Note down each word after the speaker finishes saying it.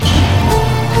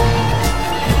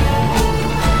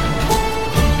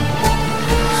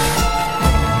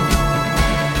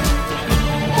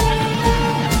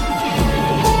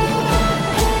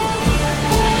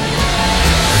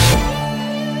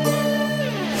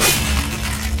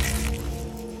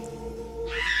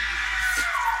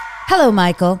Hello,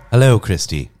 Michael. Hello,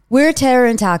 Christy. We're Terror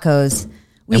and Tacos.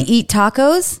 We eat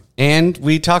tacos. And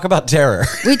we talk about terror.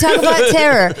 We talk about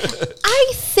terror.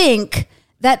 I think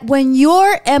that when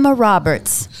you're Emma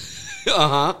Roberts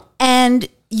and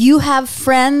you have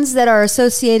friends that are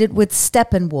associated with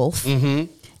Steppenwolf and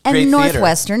Great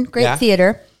Northwestern, theater. great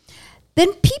theater,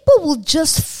 then people will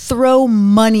just throw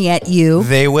money at you.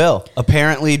 They will.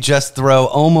 Apparently just throw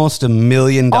almost $1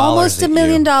 million Almost $1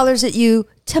 million at you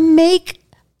to make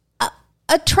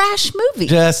a trash movie.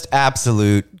 Just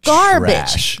absolute Garbage.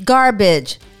 trash.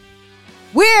 Garbage.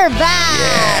 We're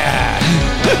back.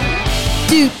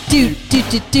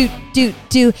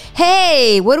 Do.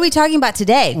 Hey, what are we talking about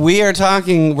today? We're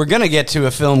going to get to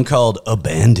a film called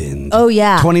Abandoned. Oh,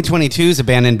 yeah. 2022's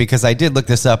Abandoned, because I did look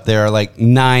this up. There are like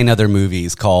 9 other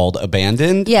movies called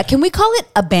Abandoned. Yeah, can we call it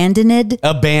Abandoned?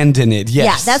 Abandoned, yes.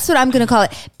 Yeah, that's what I'm going to call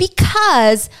it.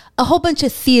 Because a whole bunch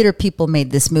of theater people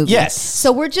made this movie. Yes.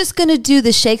 So we're just going to do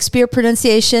the Shakespeare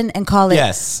pronunciation and call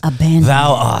it Abandoned.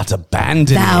 Thou art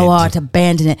abandoned. Thou art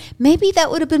abandoned. Maybe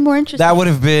that would have been more interesting. That would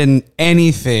have been,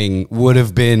 anything would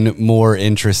have been more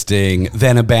interesting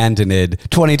than Abandoned.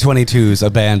 2022's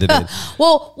Abandoned.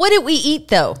 Well, what did we eat,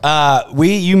 though?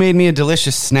 You made me a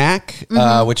delicious snack,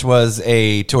 which was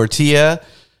a tortilla,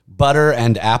 butter,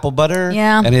 and apple butter.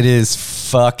 Yeah. And it is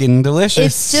fucking delicious.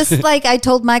 It's just like I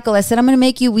told Michael, I said, I'm going to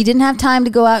make you, we didn't have time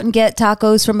to go out and get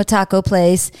tacos from a taco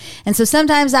place. And so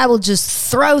sometimes I will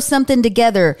just throw something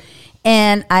together.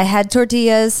 And I had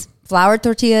tortillas, flour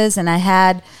tortillas, and I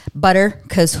had butter,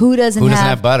 because who doesn't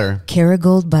have butter?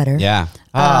 Kerrygold butter. Yeah.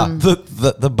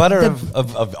 The butter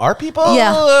of our people?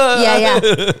 Yeah.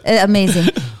 Amazing.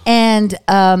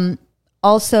 And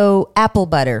also apple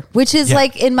butter, which is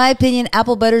like, in my opinion,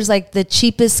 apple butter is like the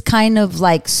cheapest kind of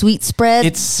like sweet spread.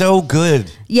 It's so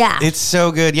good. Yeah. It's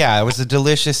so good. Yeah. It was a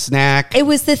delicious snack. It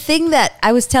was the thing that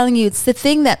I was telling you, it's the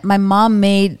thing that my mom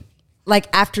made like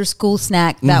after school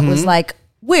snack that was like,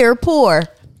 we're poor.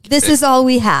 This is all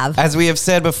we have. As we have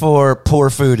said before, poor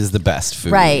food is the best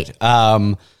food. Right.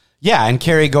 Yeah, and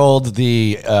Kerrygold,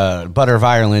 the butter of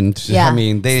Ireland. Yeah. I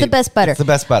mean, it's the best butter. It's the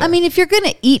best butter. I mean, if you're going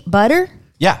to eat butter,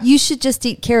 you should just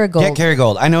eat Kerrygold. Get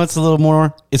Kerrygold. I know it's a little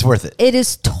more. It's worth it. It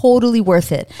is totally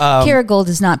worth it. Kerrygold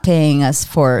is not paying us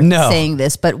for saying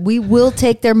this, but we will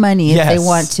take their money if they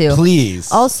want to. Please.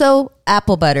 Also,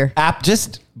 apple butter.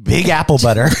 Just big apple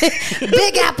butter.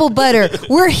 Big apple butter.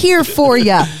 We're here for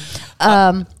you.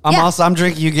 I'm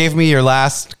drinking. You gave me your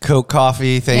last Coke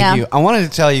coffee. Thank you. I wanted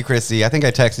to tell you, Chrissy. I think I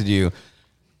texted you.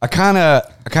 I kind of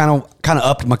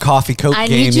upped my coffee Coke game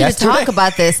yesterday. I need you to talk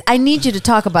about this. I need you to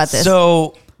talk about this.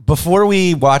 So before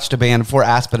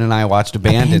Aspen and I watched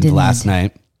Abandoned last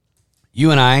night, you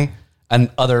and I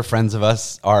and other friends of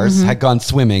ours had gone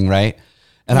swimming, right?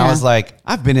 And I was like,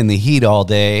 I've been in the heat all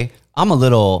day. I'm a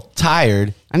little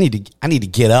tired. I need to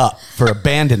get up for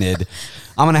Abandoned.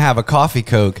 I'm gonna have a coffee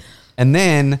Coke. And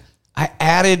then I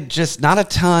added just not a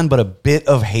ton, but a bit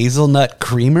of hazelnut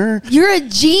creamer. You're a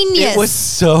genius. It was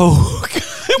so good.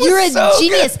 You're a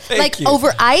genius. Like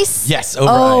over ice? Yes, over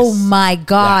ice. Oh my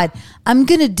God. Yeah. I'm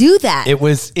going to do that.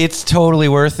 It's totally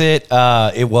worth it.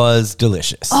 It was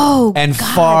delicious. Oh, and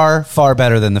God. far, far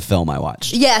better than the film I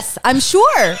watched. Yes, I'm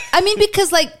sure. I mean,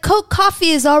 because like Coke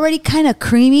coffee is already kind of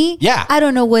creamy. Yeah. I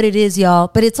don't know what it is, y'all,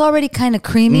 but it's already kind of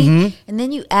creamy. And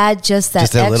then you add just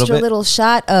that extra little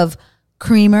shot of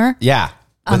creamer. Yeah.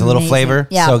 With a little flavor.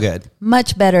 Yeah. So good.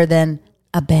 Much better than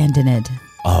Abandoned.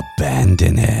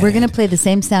 Abandoned. We're going to play the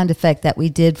same sound effect that we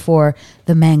did for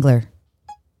the Mangler.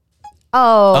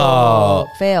 Oh,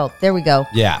 failed. There we go.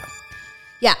 Yeah.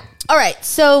 Yeah. All right.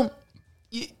 So,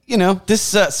 you know, this,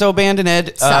 so Abandoned,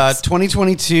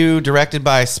 2022, directed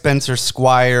by Spencer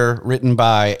Squire, written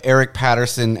by Eric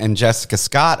Patterson and Jessica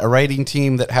Scott, a writing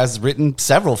team that has written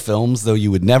several films, though you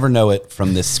would never know it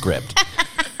from this script.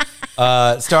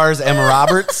 Stars Emma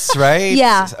Roberts, right?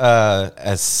 Yeah.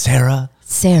 As Sarah.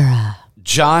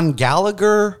 John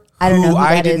Gallagher. I don't know who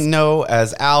I that didn't is. know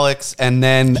as Alex, and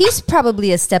then he's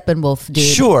probably a Steppenwolf dude.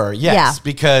 Sure, yes,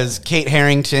 because Kate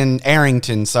Arrington, is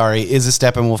a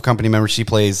Steppenwolf company member. She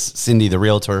plays Cindy, the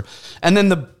realtor, and then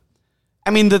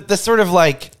the sort of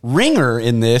like ringer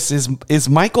in this is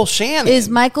Michael Shannon. Is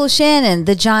Michael Shannon,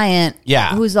 the giant?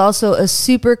 Yeah, who's also a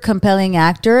super compelling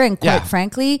actor, and quite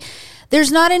frankly,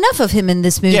 there's not enough of him in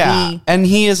this movie. Yeah, and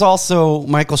he is also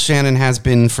Michael Shannon has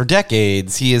been for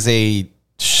decades. He is a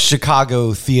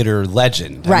Chicago theater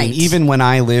legend. Right. I mean, even when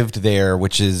I lived there,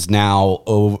 which is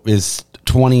now is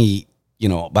 20,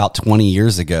 about 20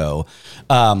 years ago,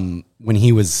 when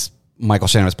Michael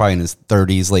Shannon was probably in his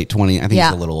 30s, late 20s. I think he's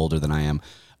a little older than I am.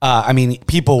 I mean,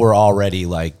 people were already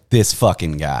like, this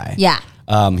fucking guy. Yeah.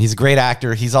 He's a great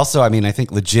actor. He's also, I mean, I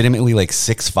think legitimately like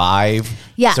 6'5".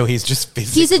 Yeah. So he's just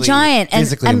physically, he's a giant.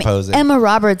 physically and imposing. Emma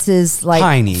Roberts is like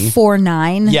Tiny.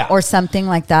 4'9" Yeah. or something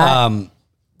like that.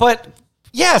 But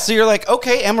yeah, so you're like,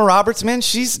 okay, Emma Roberts, man,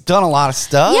 she's done a lot of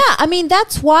stuff. Yeah, I mean,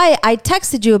 that's why I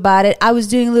texted you about it. I was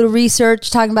doing a little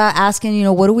research, asking,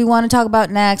 what do we want to talk about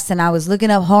next? And I was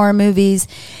looking up horror movies,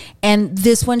 and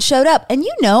this one showed up. And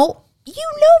you know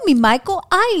me, Michael.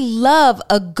 I love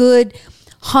a good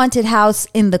haunted house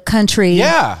in the country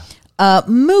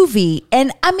movie.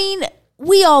 And I mean,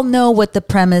 we all know what the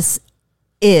premise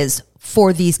is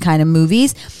for these kind of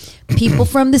movies. People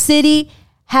from the city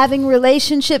having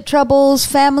relationship troubles,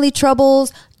 family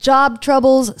troubles, job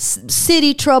troubles,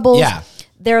 city troubles. Yeah.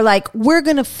 They're like, we're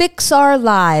going to fix our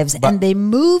lives. And they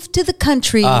move to the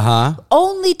country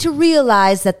only to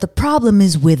realize that the problem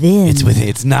is within. It's within.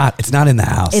 It's not in the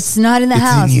house. It's not in the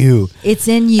house. It's in you. It's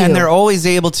in you. And they're always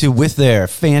able to, with their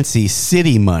fancy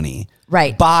city money,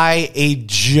 buy a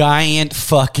giant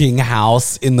fucking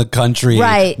house in the country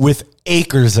with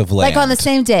acres of land. Like on the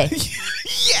same day.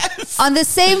 Yes. On the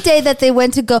same day that they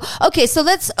went to go. Okay, so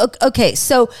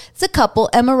so it's a couple,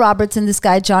 Emma Roberts and this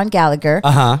guy, John Gallagher.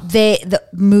 The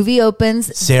movie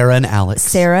opens. Sarah and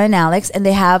Alex, and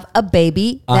they have a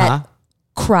baby that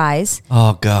cries.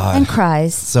 Oh, God. And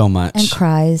cries. So much. And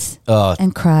cries. Oh,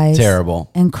 and cries.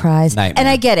 Terrible. And cries. Nightmare. And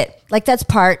I get it. Like, that's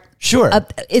part. Sure.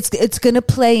 It's going to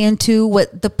play into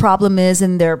what the problem is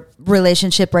in their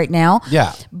relationship right now.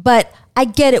 Yeah. But I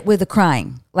get it with the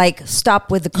crying. Like,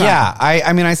 stop with the crying. Yeah.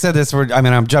 I mean, I said this.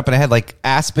 I'm jumping ahead. Like,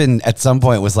 Aspen at some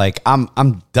point was like,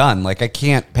 I'm done. Like, I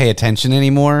can't pay attention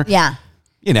anymore. Yeah.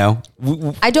 You know.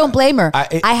 I don't blame her.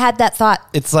 I had that thought.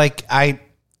 It's like, I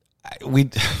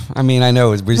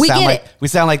know we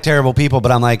sound like terrible people,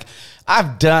 but I'm like,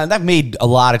 I've made a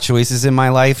lot of choices in my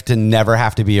life to never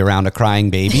have to be around a crying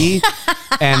baby.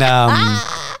 And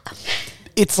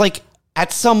it's like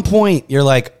at some point you're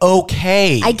like,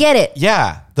 okay, I get it.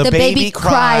 Yeah. The baby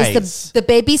cries. The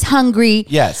baby's hungry.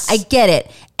 Yes. I get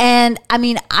it. And I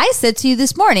mean, I said to you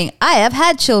this morning, I have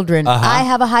had children. I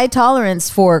have a high tolerance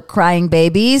for crying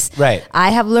babies. Right.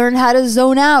 I have learned how to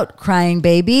zone out crying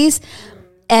babies.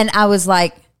 And I was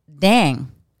like, dang.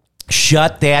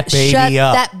 Shut that baby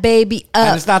up. Shut that baby up.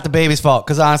 And it's not the baby's fault,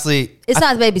 because honestly, it's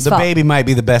not the baby's fault. The baby might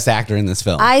be the best actor in this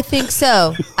film. I think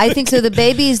so. The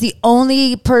baby is the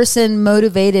only person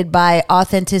motivated by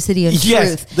authenticity and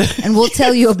truth. And we'll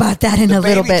tell you about that in a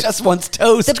little bit. The baby just wants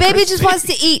toast. The baby just wants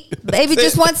to eat. The baby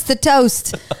just wants to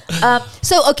toast.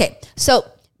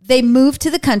 So they move to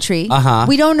the country.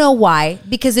 We don't know why,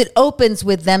 because it opens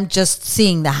with them just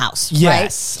seeing the house.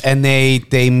 Yes, right? And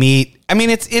they meet. I mean,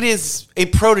 it is a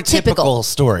prototypical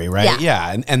story, right?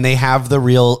 Yeah, and they have the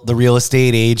real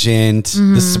estate agent,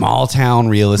 the small town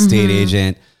real estate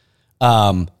agent.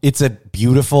 It's a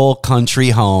beautiful country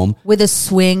home with a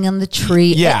swing on the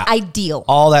tree. Yeah, ideal.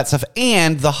 All that stuff,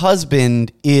 and the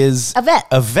husband is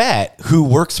a vet who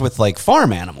works with like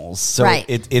farm animals. So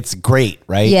it's great,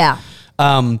 right? Yeah.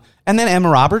 And then Emma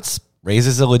Roberts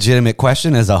raises a legitimate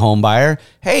question as a home buyer.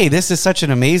 Hey, this is such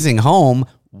an amazing home.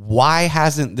 Why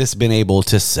hasn't this been able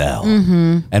to sell?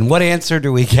 And what answer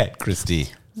do we get, Christy?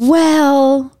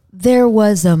 Well, there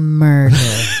was a murder.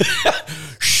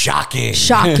 Shocking.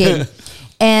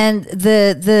 And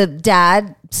the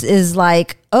dad is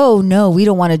like, oh, no, we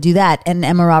don't want to do that. And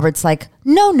Emma Roberts like,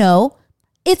 no,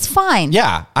 it's fine.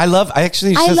 Yeah, I love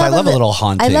a little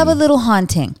haunting. I love a little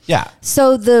haunting. Yeah.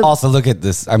 So also look at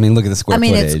this. I mean, look at the square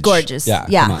footage. It's gorgeous. Yeah.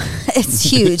 It's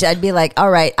huge. I'd be like,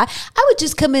 all right. I would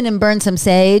just come in and burn some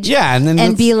sage. Yeah,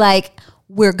 and be like,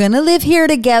 we're gonna live here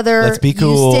together. Let's be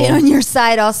cool. You stay on your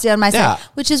side. I'll stay on my side.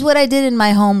 Which is what I did in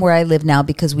my home where I live now,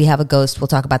 because we have a ghost. We'll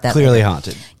talk about that. Clearly later.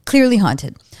 haunted. Clearly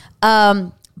haunted.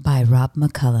 By Rob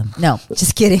McCullum. No,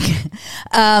 just kidding.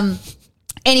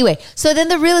 Anyway, so then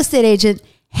the real estate agent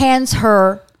hands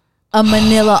her a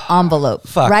manila envelope.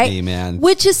 Fuck right? me, man.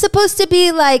 Which is supposed to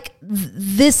be like,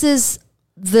 this is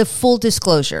the full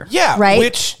disclosure. Yeah. Right?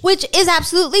 Which is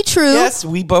absolutely true. Yes,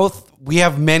 we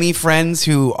have many friends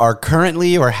who are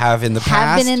currently or have in the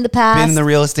past been in the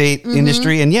real estate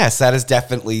industry. And yes, that is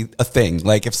definitely a thing.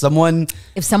 Like if someone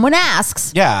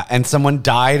asks. Yeah. And someone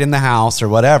died in the house or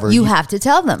whatever. You have to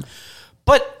tell them.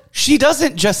 But she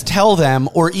doesn't just tell them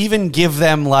or even give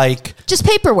them like just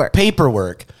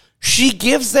paperwork. She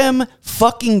gives them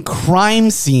fucking crime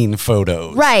scene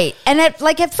photos. Right. And at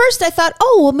first I thought,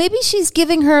 oh, well, maybe she's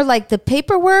giving her like the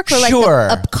paperwork or like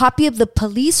a copy of the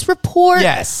police report.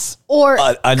 Yes. Or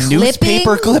a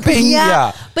newspaper clipping.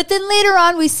 Yeah. But then later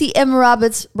on we see Emma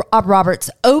Roberts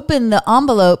open the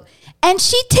envelope and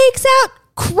she takes out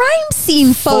crime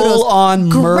scene photos. Full on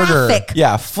murder. Graphic.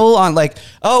 Yeah, full on like,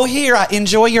 oh, here,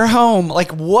 enjoy your home.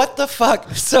 Like, what the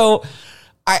fuck? So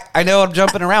I know I'm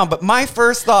jumping around, but my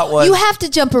first thought was... You have to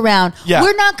jump around. Yeah.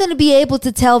 We're not going to be able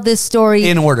to tell this story...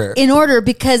 In order.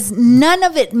 Because none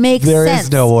of it makes sense. There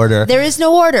is no order. There is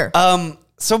no order.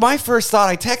 So my first thought,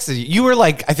 I texted you. You were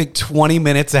like, I think 20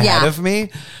 minutes ahead of me.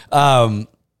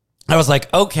 I was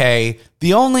like, okay,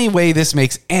 the only way this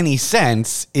makes any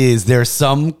sense is there's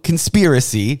some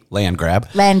conspiracy, land grab.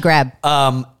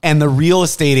 And the real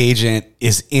estate agent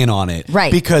is in on it.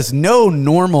 Right. Because no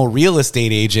normal real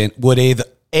estate agent would either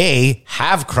A,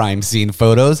 have crime scene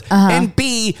photos, and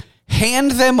B,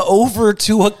 hand them over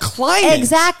to a client.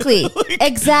 Exactly.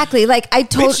 Exactly. Like I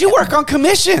told you work on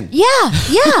commission. Yeah.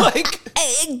 Like,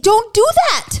 don't do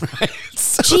that. Right?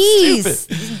 So Jeez.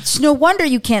 stupid. It's no wonder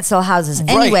you can't sell houses. Right.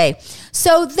 Anyway,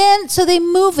 so they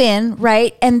move in,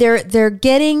 right? And they're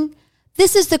getting,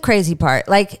 this is the crazy part.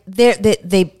 Like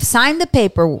they signed the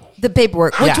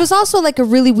paperwork, which was also like a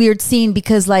really weird scene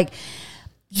because like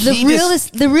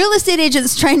the real estate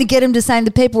agent's trying to get him to sign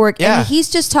the paperwork, and he's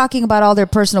just talking about all their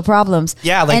personal problems.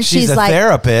 Yeah, like and she's a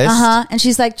therapist. And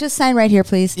she's like, just sign right here,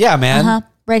 please. Yeah, man.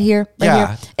 Right here.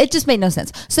 Here. It just made no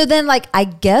sense. So then, like, I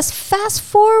guess fast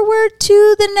forward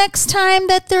to the next time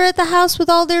that they're at the house with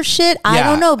all their shit. I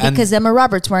don't know, because Emma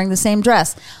Roberts wearing the same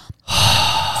dress.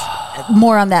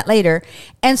 More on that later.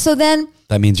 And so then...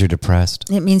 That means you're depressed.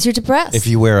 It means you're depressed. If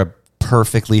you wear a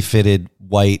perfectly fitted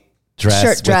white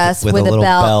shirt dress with a little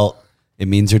belt, it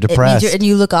means you're depressed. And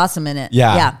you look awesome in it.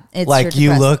 Yeah. It's like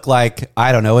you look like,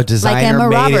 I don't know, a designer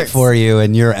like made it for you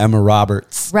and you're Emma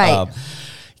Roberts. Right.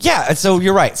 Yeah. So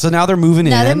you're right. So now they're moving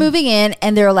in. Now they're moving in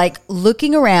and they're like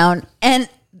looking around, and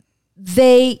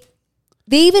they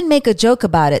even make a joke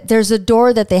about it. There's a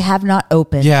door that they have not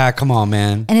opened. Yeah. Come on,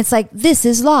 man. And it's like, this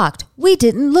is locked. We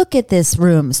didn't look at this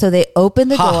room. So they open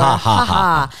the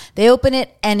door. They open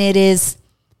it, and it's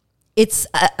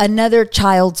another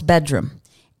child's bedroom.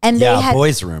 And they had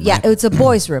boys' room. Yeah, right? it's a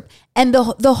boys' room. And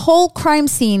the whole crime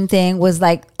scene thing was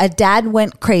like a dad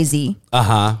went crazy.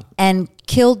 And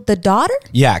killed the daughter?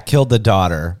 Yeah, killed the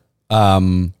daughter.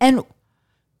 And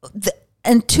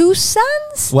two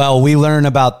sons? Well, we learn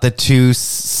about the two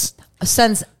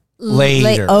sons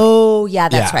later. Oh, yeah,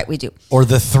 that's right. We do. Or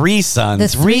the three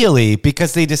sons, really,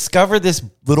 because they discover this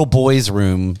little boy's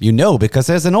room, because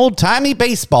there's an old-timey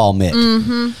baseball mitt.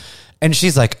 Mm-hmm. And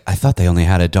she's like, I thought they only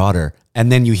had a daughter.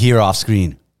 And then you hear off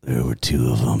screen, there were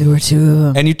two of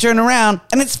them. And you turn around,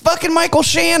 and it's fucking Michael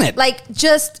Shannon. Like,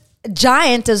 just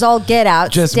giant as all get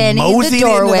out, just standing in the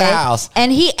doorway. Into the house.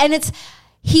 And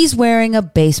he's wearing a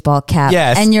baseball cap.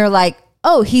 Yes. And you're like,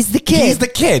 oh, he's the kid. He's the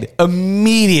kid.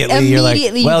 Immediately you're like,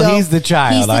 well, he's the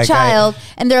child. He's the child.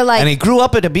 And they're like... And he grew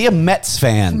up to be a Mets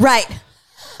fan. Right.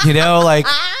 Like,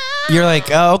 you're like,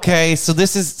 oh, okay, so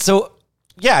this is... So,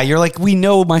 yeah, you're like, we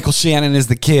know Michael Shannon is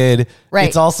the kid. Right.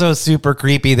 It's also super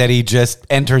creepy that he just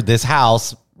entered this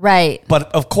house. Right.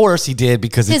 But, of course, he did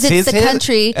because it's the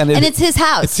country, and it's his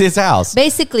house. It's his house.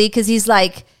 Basically, because he's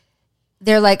like...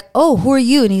 They're like, oh, who are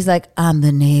you? And he's like, I'm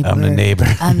the neighbor.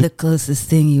 I'm the closest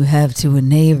thing you have to a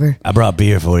neighbor. I brought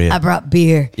beer for you. I brought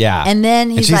beer. Yeah. And then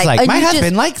he's like, my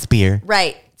husband likes beer.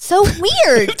 Right. So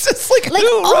weird. It's just like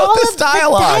who wrote this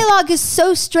dialogue? The dialogue is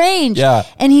so strange. Yeah.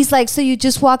 And he's like, so you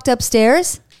just walked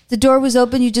upstairs? The door was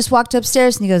open. You just walked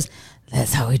upstairs? And he goes,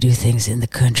 that's how we do things in the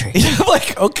country. I'm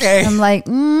like, okay. I'm like,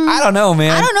 I don't know,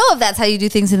 man. I don't know if that's how you do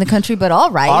things in the country, but all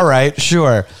right. All right,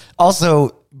 sure.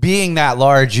 Also, being that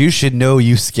large, you should know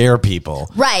you scare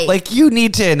people. Right. Like, you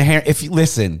need to if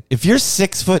you're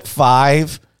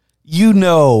 6'5",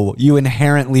 you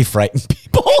inherently frighten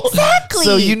people. Exactly.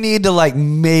 So you need to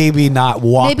maybe not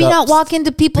walk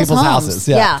into people's homes. Houses.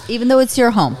 Yeah. Even though it's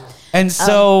your home. And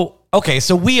so, okay,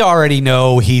 so we already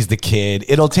know he's the kid.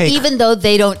 It'll take... Even though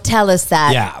they don't tell us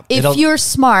that. Yeah. If you're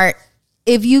smart...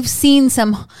 If you've seen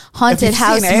some haunted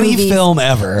house movies, any film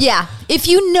ever, if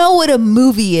you know what a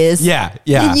movie is,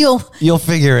 then you'll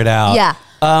figure it out. Yeah.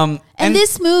 And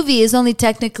this movie is only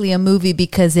technically a movie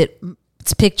because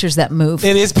it's pictures that move.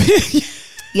 It is.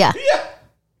 Yeah.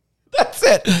 That's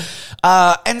it.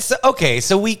 And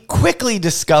so we quickly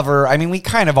discover, we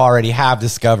kind of already have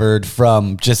discovered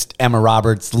from just Emma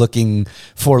Roberts looking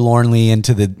forlornly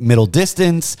into the middle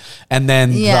distance, and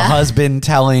then the husband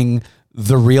telling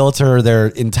the realtor their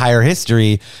entire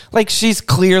history, like, she's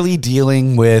clearly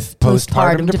dealing with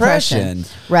postpartum depression.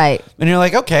 Right. And you're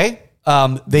like, okay.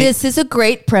 This is a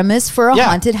great premise for a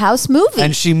haunted house movie.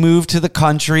 And she moved to the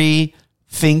country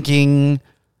thinking,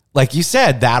 like you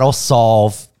said, that'll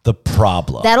solve the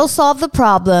problem. That'll solve the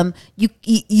problem. You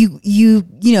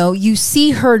know, you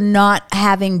see her not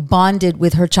having bonded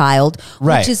with her child,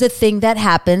 Right. which is a thing that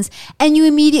happens. And you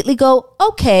immediately go,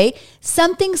 okay,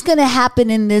 something's going to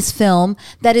happen in this film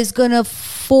that is going to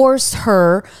force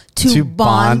her to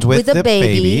bond with a the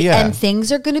baby, yeah. and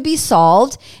things are going to be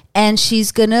solved. And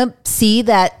she's going to see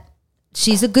that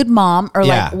she's a good mom or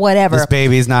like whatever. This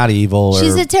baby's not evil.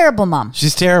 She's a terrible mom.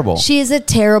 She's terrible. She is a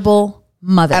terrible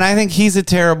mother. And I think he's a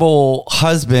terrible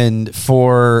husband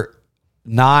for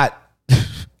not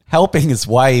helping his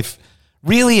wife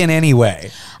really in any way.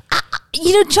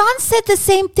 You know, John said the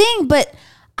same thing, but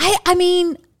I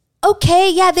mean,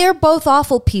 okay, yeah, they're both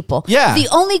awful people. Yeah. The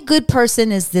only good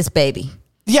person is this baby.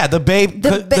 Yeah, the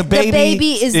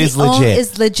baby is legit.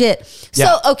 Is legit. So,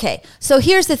 Yeah. okay. So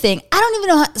here's the thing. I don't even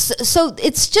know how, so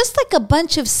it's just like a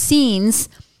bunch of scenes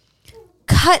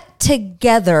cut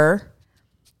together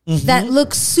that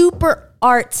look super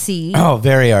artsy Oh,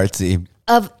 very artsy.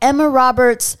 of Emma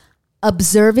Roberts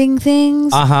observing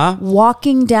things,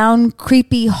 walking down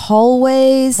creepy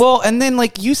hallways. Well, and then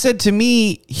like you said to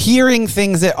me, hearing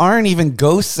things that aren't even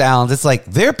ghost sounds. It's like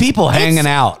they're people hanging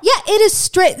out. Yeah, it is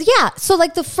straight. Yeah. So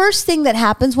like the first thing that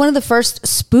happens, one of the first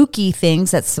spooky things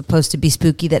that's supposed to be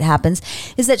spooky that happens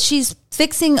is that she's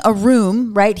fixing a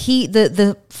room, right?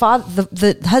 The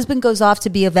husband goes off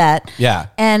to be a vet. Yeah.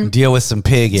 And deal with some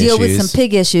pig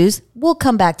issues. We'll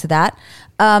come back to that.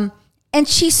 And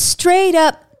she straight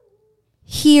up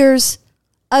hears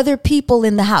other people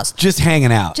in the house. Just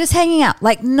hanging out.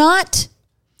 Like not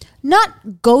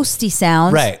ghosty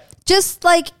sounds. Right. Just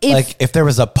like if there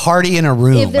was a party in a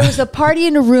room. If there was a party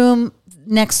in a room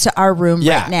next to our room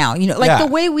Yeah. right now, you know, like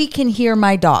the way we can hear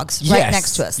my dogs right Yes.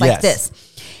 next to us, like this.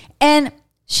 And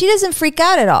she doesn't freak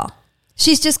out at all.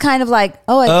 She's just kind of like,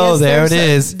 I guess there it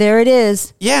is. There it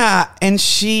is. Yeah. And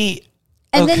she...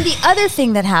 And then the other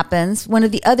thing that happens, one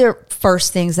of the other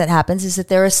first things that happens is that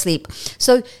they're asleep.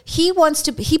 So he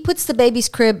puts the baby's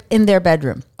crib in their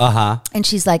bedroom. And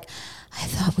she's like, I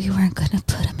thought we weren't going to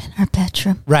put him in our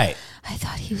bedroom. Right. I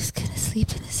thought he was going to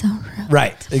sleep in his own room.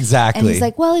 Right. Exactly. And he's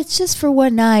like, well, it's just for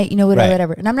one night, you know, whatever, Right.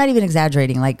 whatever. And I'm not even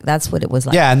exaggerating. Like, that's what it was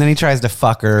like. Yeah. And then he tries to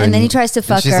fuck her. And then he tries to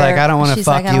fuck her. She's like, I don't want to She's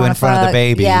fuck like, I don't you in wanna front of the fuck.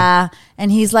 baby. Yeah.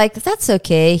 And he's like, that's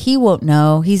okay. He won't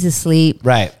know. He's asleep.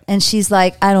 Right. And she's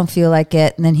like, I don't feel like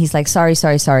it. And then he's like, sorry.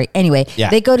 Anyway,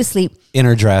 they go to sleep. In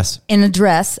her dress. In a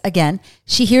dress again.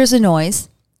 She hears a noise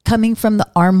coming from the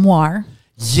armoire.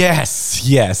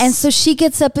 Yes. And so she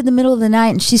gets up in the middle of the night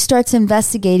and she starts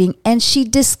investigating, and she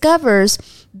discovers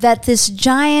that this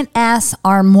giant ass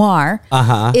armoire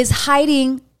is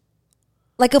hiding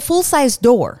like a full-size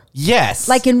door. Yes.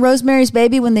 Like in Rosemary's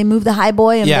Baby when they move the high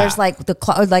boy and there's like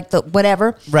the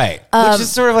whatever. Right. Which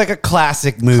is sort of like a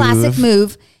classic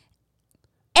move.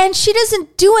 And she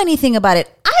doesn't do anything about it.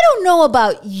 I don't know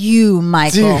about you,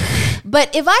 Michael,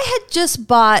 but if I had just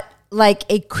bought like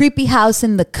a creepy house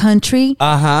in the country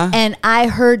and I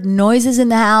heard noises in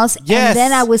the house and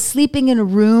then I was sleeping in a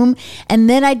room and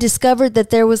then I discovered that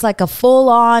there was like a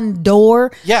full-on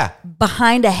door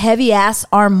behind a heavy-ass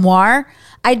armoire,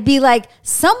 I'd be like,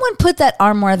 someone put that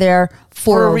armoire there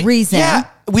for a reason. Yeah,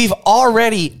 we've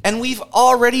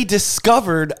already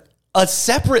discovered a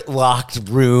separate locked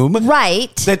room.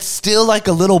 Right. That's still like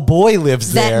a little boy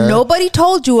lives there. That nobody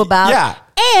told you about. Yeah.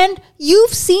 And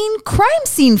you've seen crime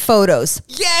scene photos.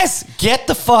 Yes. Get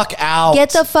the fuck out.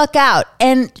 Get the fuck out.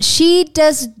 And she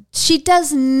does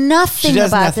nothing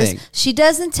about this. She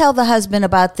doesn't tell the husband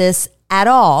about this at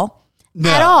all. No,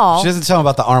 at all. She doesn't tell him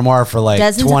about the armoire for like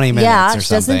 20 minutes or something. She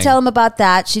doesn't tell him about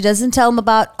that. She doesn't tell him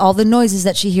about all the noises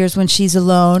that she hears when she's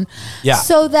alone. Yeah.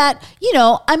 So that, you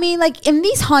know, I mean, like in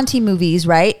these haunting movies,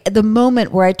 right? The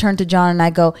moment where I turn to John and I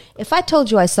go, if I told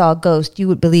you I saw a ghost, you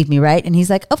would believe me, right? And he's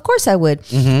like, of course I would.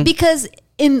 Mm-hmm. Because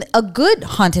in a good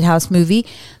haunted house movie,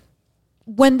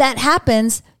 when that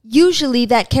happens, usually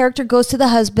that character goes to the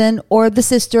husband or the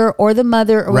sister or the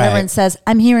mother or whatever and says,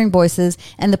 I'm hearing voices.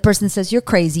 And the person says, you're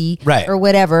crazy or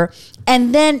whatever.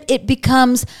 And then it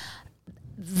becomes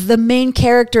the main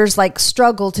character's like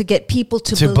struggle to get people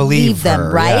to believe them,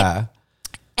 her, right?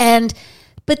 Yeah.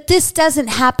 But this doesn't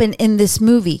happen in this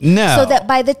movie. No. So that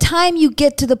by the time you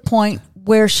get to the point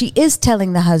where she is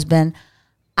telling the husband,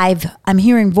 I'm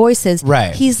hearing voices.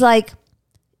 Right. He's like,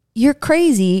 you're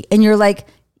crazy. And you're like,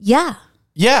 yeah.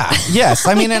 Yeah. Yes.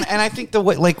 I mean, and I think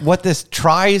what this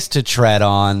tries to tread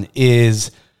on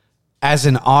is, as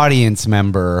an audience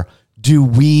member, do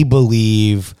we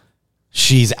believe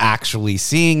she's actually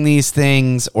seeing these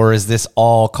things, or is this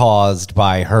all caused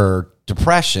by her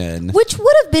depression. Which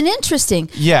would have been interesting.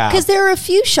 Yeah. Because there are a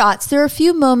few shots, there are a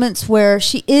few moments where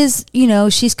she is,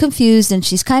 she's confused and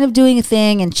she's kind of doing a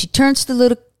thing, and she turns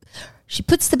to she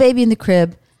puts the baby in the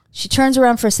crib. She turns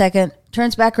around for a second,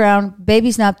 turns back around,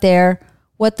 baby's not there.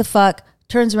 What the fuck?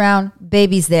 Turns around,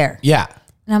 baby's there. Yeah.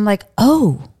 And I'm like,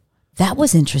 oh, that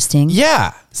was interesting.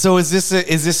 Yeah. So is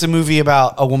this a movie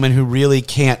about a woman who really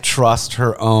can't trust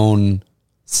her own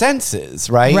senses,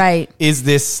 right? Right. Is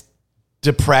this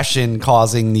depression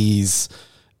causing these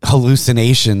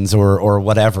hallucinations or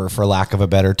whatever, for lack of a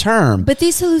better term? But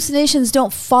these hallucinations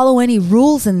don't follow any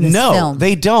rules in this film. No,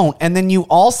 they don't. And then you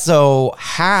also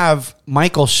have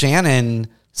Michael Shannon.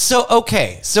 So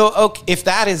if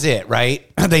that is it,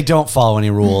 right? They don't follow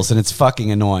any rules and it's fucking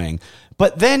annoying.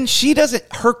 But then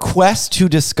her quest to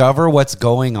discover what's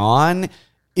going on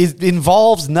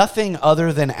involves nothing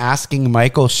other than asking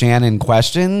Michael Shannon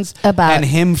questions and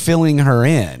him filling her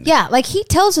in. Yeah, like he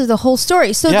tells her the whole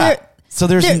story. So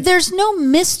there's no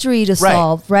mystery to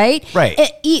solve, right? Right.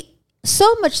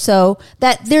 So much so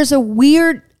that there's a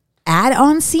weird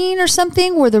add-on scene or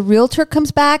something where the realtor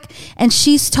comes back and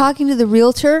she's talking to the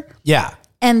realtor. Yeah.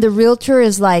 And the realtor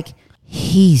is like,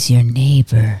 he's your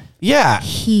neighbor. Yeah.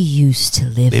 He used to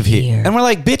live here. And we're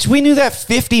like, bitch, we knew that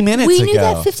 50 minutes ago. We knew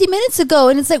that 50 minutes ago.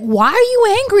 And it's like, why are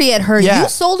you angry at her? Yeah. You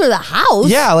sold her the house.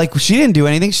 Yeah, like she didn't do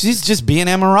anything. She's just being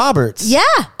Emma Roberts.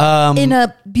 Yeah. In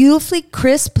a beautifully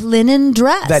crisp linen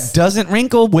dress. That doesn't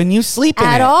wrinkle when you sleep in it.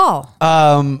 At all.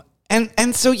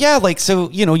 And so, yeah, like,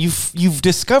 so, you've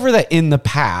discovered that in the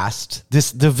past,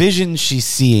 the vision she's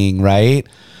seeing, right?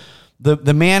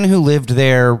 The man who lived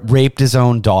there raped his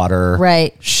own daughter.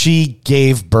 Right. She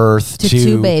gave birth to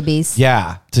 2 babies.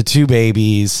 Yeah, to 2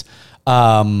 babies,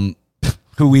 who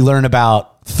we learn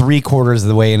about 3/4 of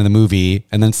the way into the movie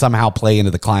and then somehow play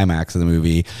into the climax of the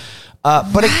movie.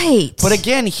 But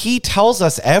again, he tells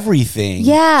us everything.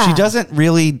 Yeah. She doesn't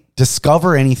really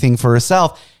discover anything for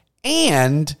herself.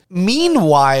 And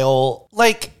meanwhile,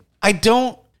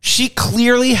 she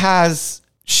clearly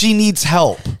she needs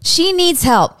help. She needs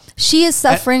help. She is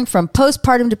suffering from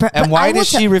postpartum depression. And why does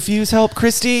she refuse help,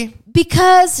 Christy?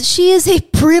 Because she is a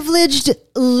privileged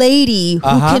lady who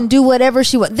can do whatever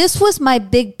she wants. This was my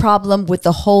big problem with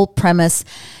the whole premise.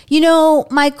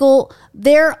 Michael,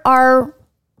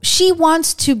 she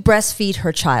wants to breastfeed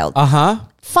her child.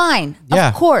 Fine. Yeah.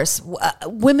 Of course.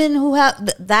 Women who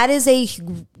that is a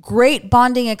great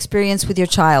bonding experience with your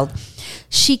child.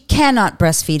 She cannot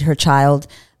breastfeed her child.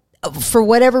 For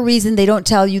whatever reason, they don't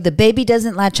tell you. The baby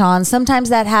doesn't latch on. Sometimes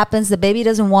that happens. The baby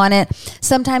doesn't want it.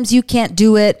 Sometimes you can't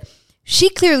do it. She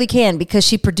clearly can because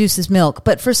she produces milk.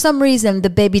 But for some reason, the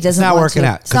baby doesn't want to.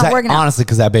 It's not working out. Honestly,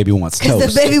 because that baby wants toast.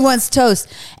 Because the baby wants toast.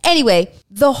 Anyway,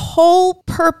 the whole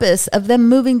purpose of them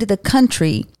moving to the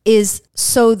country is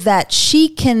so that she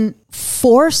can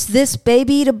force this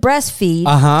baby to breastfeed.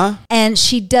 And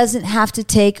she doesn't have to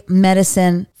take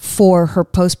medicine for her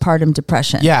postpartum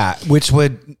depression. Yeah, which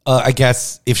would, I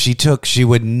guess, if she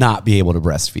would not be able to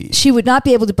breastfeed. She would not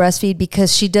be able to breastfeed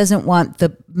because she doesn't want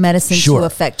the medicine to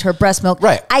affect her breast milk.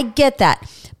 Right. I get that.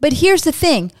 But here's the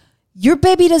thing. Your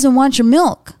baby doesn't want your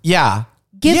milk. Yeah.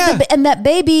 And that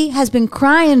baby has been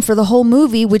crying for the whole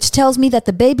movie, which tells me that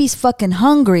the baby's fucking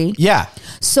hungry. Yeah.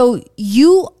 So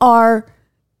you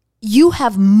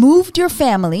have moved your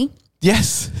family.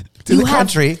 Yes. To the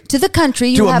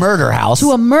country. To a murder house.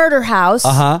 To a murder house.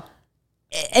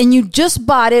 And you just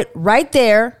bought it right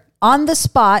there on the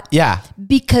spot. Yeah.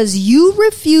 Because you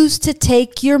refuse to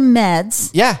take your meds.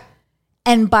 Yeah.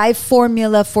 And buy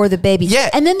formula for the baby. Yeah.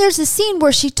 And then there's a scene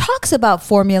where she talks about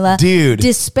formula.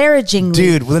 Disparagingly.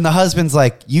 Dude, when the husband's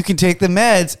like, you can take the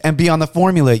meds and be on the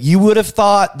formula. You would have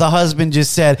thought the husband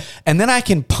just said, and then I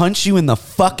can punch you in the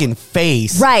fucking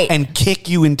face. Right. And kick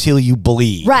you until you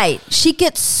bleed. Right. She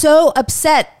gets so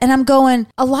upset. And I'm going,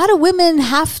 a lot of women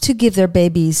have to give their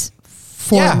babies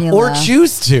formula. Yeah,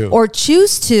 or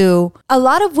choose to. A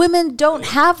lot of women don't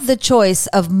have the choice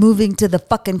of moving to the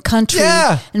fucking country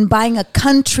and buying a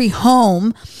country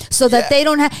home so that they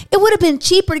don't have. It would have been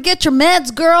cheaper to get your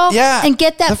meds, girl. Yeah. And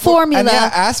get that formula. And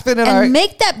Aspen and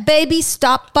make that baby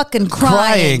stop fucking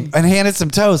crying. And hand it some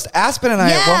toast. Aspen and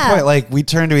I at one point, we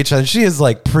turned to each other. She is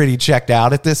pretty checked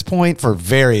out at this point for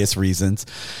various reasons.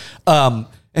 And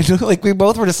we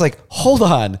both were just like, hold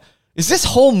on. Is this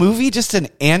whole movie just an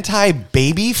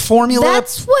anti-baby formula?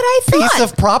 That's what I thought. Piece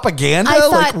of propaganda? I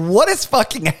thought, like, what is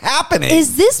fucking happening?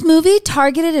 Is this movie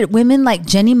targeted at women like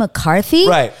Jenny McCarthy?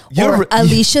 Right. Or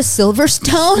Alicia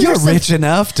Silverstone? You're rich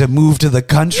enough to move to the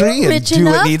country and do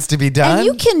what needs to be done. And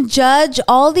you can judge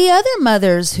all the other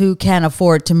mothers who can't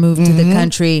afford to move to the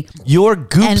country. Your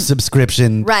Goop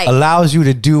subscription allows you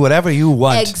to do whatever you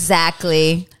want.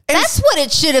 Exactly. That's what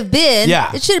it should have been.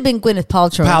 Yeah. It should have been Gwyneth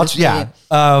Paltrow.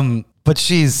 Yeah. But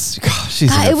she's in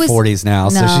her 40s now,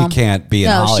 so she can't be in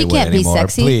Hollywood she can't anymore. Be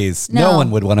sexy. Please. No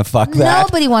one would want to fuck that.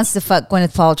 Nobody wants to fuck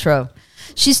Gwyneth Paltrow.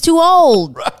 She's too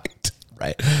old.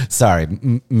 Right. Sorry.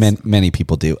 Many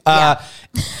people do. Yeah.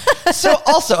 So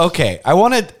also, okay, I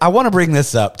want to bring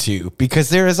this up too, because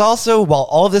there is also, while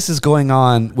all this is going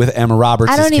on with Emma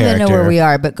Roberts' character. I don't even know where we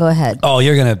are, but go ahead. Oh,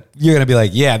 you're gonna be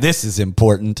like, yeah, this is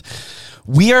important.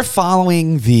 We are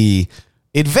following the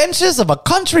Adventures of a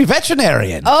Country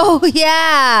Veterinarian. Oh,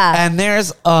 yeah. And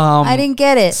there's I didn't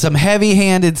get it. Some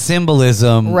heavy-handed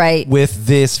symbolism with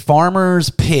this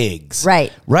farmer's pigs.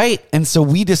 Right. And so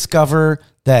we discover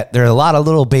that there are a lot of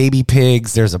little baby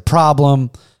pigs. There's a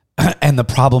problem, and the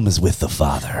problem is with the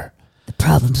father. The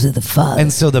problem's with the father.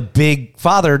 And so the big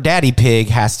father, daddy pig,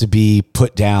 has to be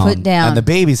put down. And the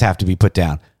babies have to be put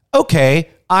down. Okay,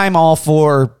 I'm all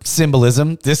for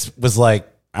symbolism. This was like,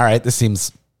 all right, this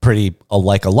seems pretty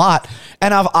like a lot.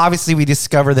 And obviously we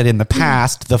discover that in the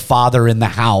past, the father in the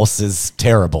house is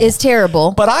terrible.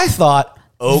 But I thought,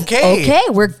 okay,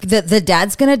 the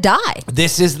dad's gonna die.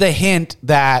 This is the hint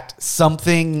that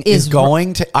something is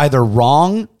going to either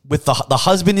wrong with the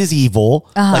husband is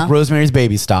evil, like Rosemary's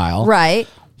Baby style. Right.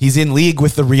 He's in league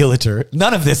with the realtor.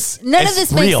 None of this makes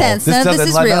sense. None of this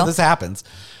is real. None of this happens.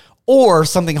 Or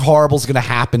something horrible is going to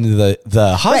happen to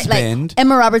the husband. Like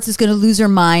Emma Roberts is going to lose her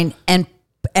mind and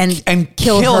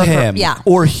kill him. Yeah.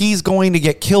 Or he's going to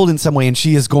get killed in some way, and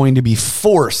she is going to be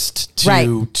forced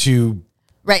to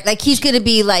Right, like he's going to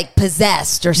be like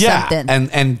possessed or something.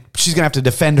 And she's going to have to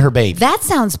defend her baby. That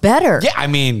sounds better. Yeah, I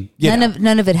mean,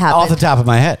 none of it happened. Off the top of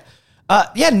my head.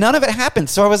 None of it happened.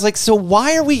 So I was like, so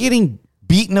why are we getting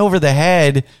beaten over the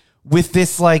head with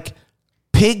this like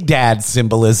pig dad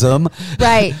symbolism?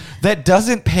 Right. That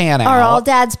doesn't pan out. Are all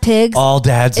dads pigs? All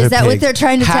dads are pigs. Is that what they're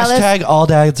trying to tell us? Hashtag all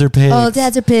dads are pigs. All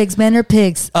dads are pigs. Men are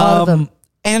pigs. All of them.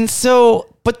 And so,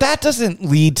 but that doesn't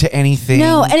lead to anything.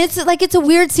 No, and it's like it's a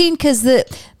weird scene because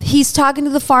he's talking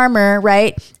to the farmer,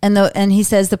 right? And he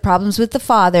says the problem's with the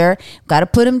father. Got to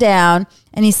put him down.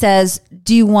 And he says,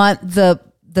 "Do you want the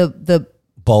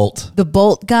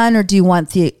bolt gun, or do you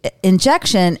want the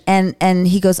injection?" And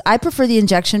he goes, "I prefer the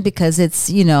injection because it's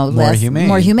more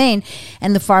humane."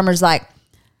 And the farmer's like,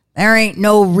 "There ain't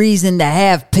no reason to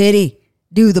have pity.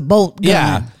 Do the bolt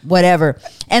gun, whatever."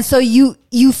 And so you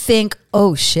think,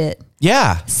 oh shit,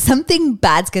 something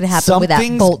bad's gonna happen with that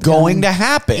bolt gun. Something's going to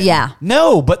happen. Yeah,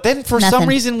 no, but then for some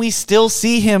reason we still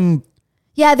see him.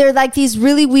 Yeah, they're like these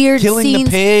really weird killing scenes.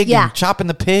 The pig, and chopping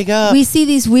the pig up. We see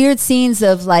these weird scenes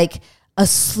of like a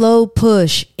slow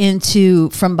push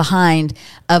from behind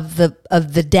of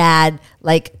the dad,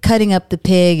 like cutting up the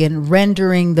pig and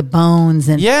rendering the bones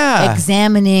and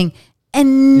examining,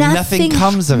 and nothing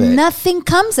comes of it. Nothing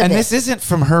comes of it. And this isn't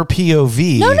from her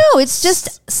POV. No, it's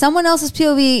just someone else's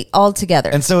POV altogether.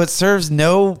 And so it serves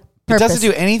no purpose. It doesn't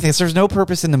do anything. It serves no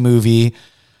purpose in the movie.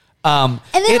 And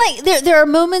then there are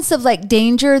moments of like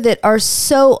danger that are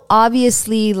so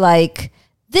obviously like,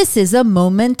 this is a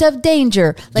moment of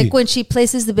danger. Like when she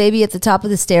places the baby at the top of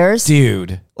the stairs.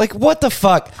 Dude, like what the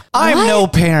fuck? I'm no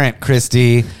parent,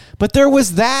 Christy, but there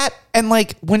was that. And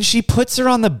like when she puts her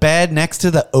on the bed next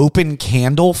to the open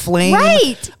candle flame.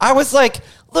 Right. I was like,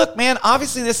 look, man,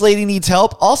 obviously this lady needs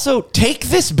help. Also, take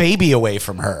this baby away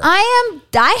from her.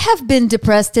 I have been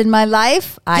depressed in my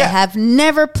life. I have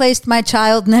never placed my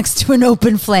child next to an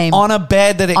open flame. On a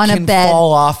bed that it can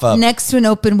fall off of. Next to an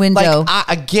open window. Like,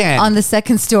 again. On the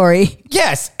second story.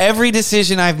 Yes. Every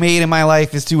decision I've made in my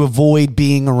life is to avoid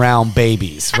being around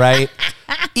babies, right?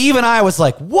 Even I was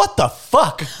like, what the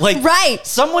fuck? Like,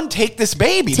 someone take this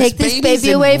baby. Take this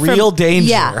baby away from real danger.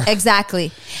 Yeah,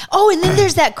 exactly. Oh, and then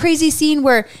there's that crazy scene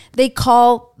where they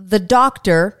call the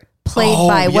doctor, played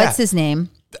by what's his name?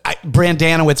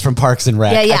 Brandanowitz from Parks and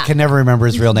Rec. I can never remember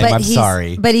his real name. I'm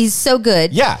sorry. But he's so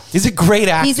good. Yeah, he's a great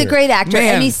actor. He's a great actor.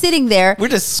 Man, and he's sitting there. We're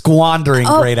just squandering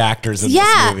great actors in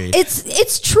this movie.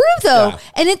 It's true, though. Yeah.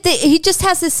 And he just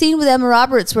has this scene with Emma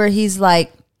Roberts where he's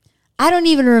like, I don't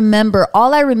even remember.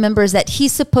 All I remember is that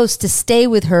he's supposed to stay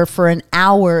with her for an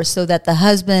hour so that the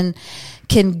husband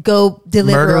can go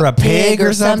deliver a pig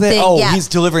or something. Oh, he's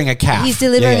delivering a calf. He's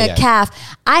delivering a calf.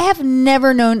 I have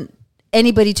never known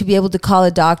anybody to be able to call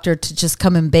a doctor to just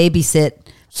come and babysit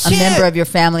a member of your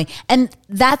family. And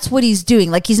that's what he's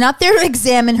doing. Like, he's not there to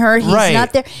examine her. He's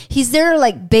not there. He's there to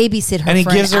like babysit her. And he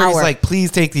for gives an her, hour. he's like,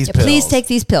 please take these pills. Please take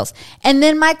these pills. And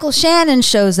then Michael Shannon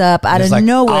shows up out of like,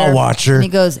 nowhere. I'll watch her. And he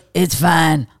goes, it's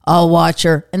fine. I'll watch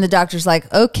her. And the doctor's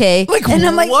like, okay. Like, and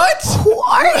I'm like, what? Who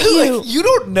are you? Like, you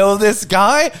don't know this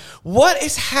guy? What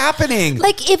is happening?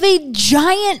 Like, if a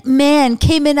giant man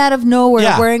came in out of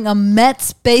nowhere wearing a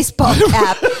Mets baseball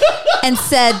cap and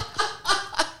said,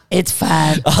 it's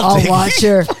fine, I'll watch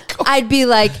her, I'd be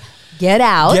like, get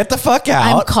out. Get the fuck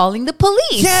out. I'm calling the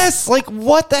police. Yes. Like,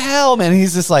 what the hell, man?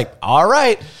 He's just like, all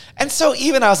right. And so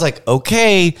even I was like,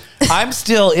 okay, I'm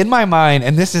still in my mind,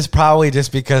 and this is probably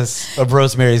just because of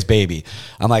Rosemary's Baby.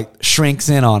 I'm like, shrinks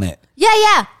in on it.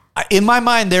 Yeah. In my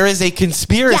mind, there is a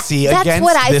conspiracy against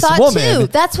what I this thought woman. Too.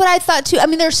 That's what I thought too. I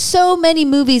mean, there's so many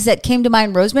movies that came to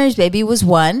mind. Rosemary's Baby was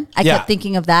one. I kept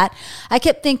thinking of that. I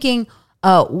kept thinking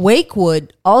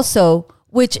Wakewood also,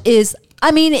 which is,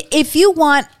 I mean, if you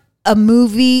want a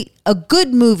movie, a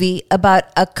good movie about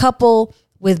a couple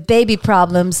with baby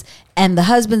problems and the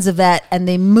husband's a vet and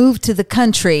they move to the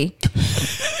country,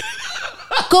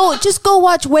 go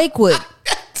watch Wakewood.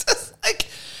 Like,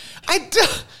 I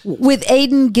don't. With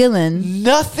Aidan Gillen.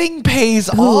 Nothing pays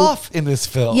off in this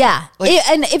film. Yeah.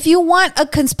 And if you want a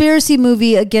conspiracy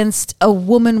movie against a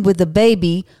woman with a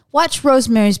baby, watch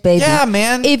Rosemary's Baby. Yeah,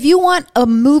 man. If you want a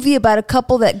movie about a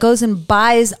couple that goes and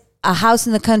buys a house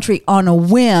in the country on a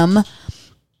whim,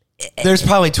 there's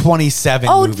probably 27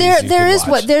 movies there is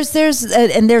watch.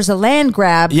 there's a land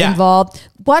grab involved.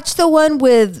 Watch the one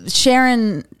with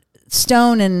Sharon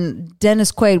Stone and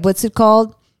Dennis Quaid. What's it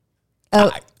called?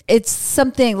 It's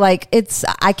something like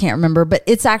I can't remember, but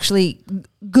it's actually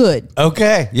good.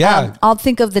 Okay, yeah. I'll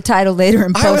think of the title later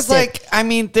and post it. I was like, I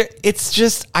mean, it's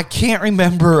just, I can't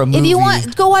remember a movie. If you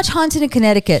want, go watch Haunted in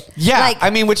Connecticut. Yeah,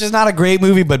 I mean, which is not a great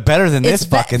movie, but better than this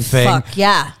fucking thing. Fuck,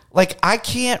 yeah. Like, I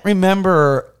can't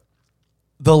remember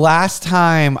the last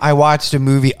time I watched a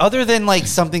movie other than like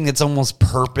something that's almost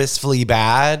purposefully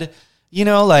bad. You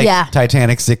know, like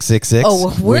Titanic 666.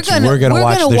 Oh, we're gonna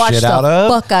watch the shit out of.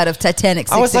 Fuck out of Titanic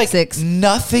 666. I was like,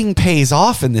 nothing pays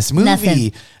off in this movie,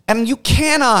 nothing. And you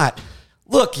cannot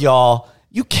look, y'all.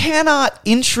 You cannot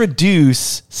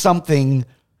introduce something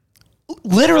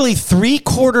literally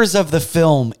 3/4 of the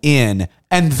film in,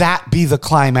 and that be the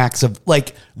climax of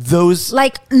like those.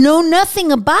 Like, know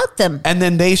nothing about them. And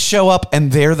then they show up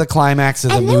and they're the climax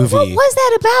of the movie. What was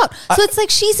that about? So it's like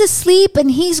she's asleep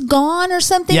and he's gone or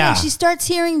something. Yeah. And she starts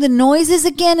hearing the noises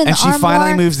again in and the she armoire.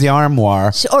 finally moves the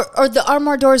armoire. Or the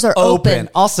armoire doors are open.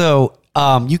 Also,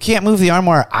 you can't move the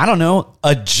armoire. I don't know.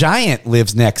 A giant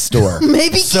lives next door.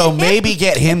 Maybe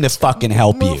get him to fucking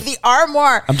help you. Move the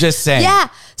armoire. I'm just saying. Yeah.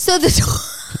 So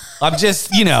I'm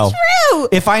just, you know, true.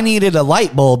 If I needed a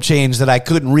light bulb change that I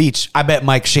couldn't reach, I bet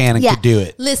Mike Shannon could do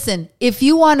it. Listen, if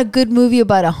you want a good movie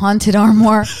about a haunted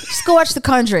armoire, just go watch The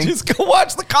Conjuring. Just go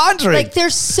watch The Conjuring. Like,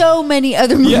 there's so many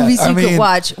other movies you could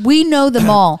watch. We know them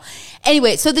all.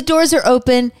 Anyway, so the doors are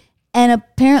open, and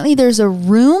apparently there's a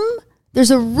room.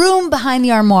 There's a room behind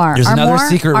the armoire. There's another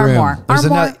secret room. I don't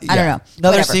know. Another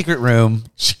Whatever. secret room.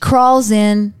 She crawls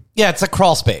in. Yeah, it's a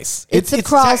crawl space. It's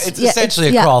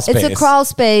essentially a crawl space. It's a crawl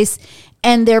space,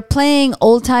 and they're playing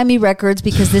old-timey records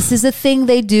because this is a thing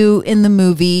they do in the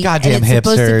movie. Goddamn and it's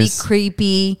hipsters. supposed to be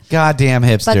creepy. Goddamn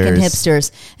hipsters. Fucking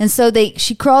hipsters. And so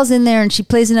she crawls in there and she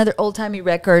plays another old-timey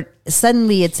record.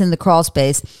 Suddenly it's in the crawl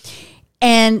space.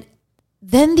 And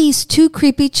then these two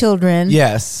creepy children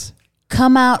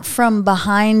come out from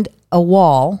behind a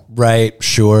wall. Right,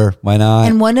 sure. Why not?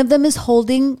 And one of them is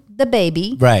holding the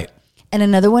baby. Right. And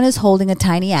another one is holding a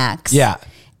tiny axe. Yeah.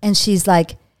 And she's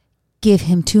like, give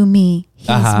him to me. He's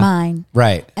mine.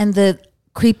 Right. And the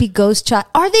creepy ghost child.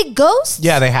 Are they ghosts?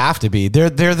 Yeah, they have to be. They're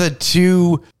the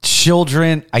two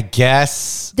children, I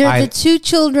guess. They're the two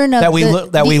children of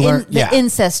the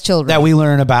incest children. That we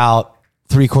learn about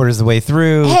 3/4 of the way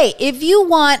through. Hey, if you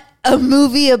want a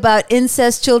movie about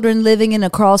incest children living in a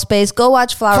crawl space, go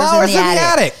watch Flowers in the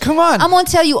Attic. Come on. I'm going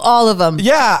to tell you all of them.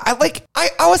 Yeah. I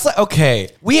was like, okay,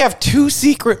 we have 2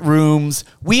 secret rooms.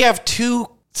 We have 2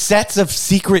 sets of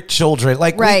secret children.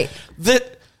 Like, right.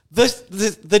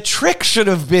 The trick should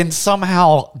have been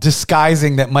somehow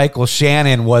disguising that Michael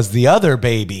Shannon was the other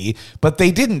baby, but they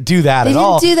didn't do that at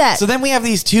all. They didn't do that. So then we have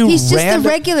these 2 He's just the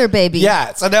regular baby.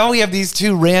 Yeah, so now we have these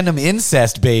 2 random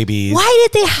incest babies. Why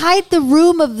did they hide the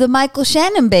room of the Michael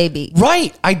Shannon baby?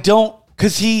 Right. I don't,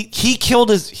 because he killed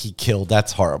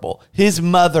that's horrible. His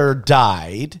mother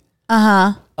died.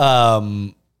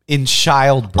 In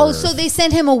childbirth. Oh, so they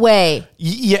sent him away.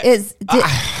 Yeah.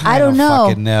 I don't know.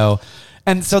 Fucking know.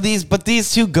 And so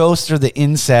these two ghosts are the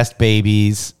incest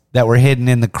babies that were hidden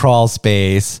in the crawl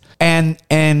space. And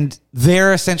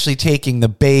they're essentially taking the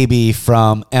baby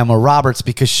from Emma Roberts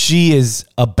because she is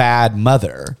a bad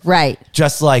mother. Right.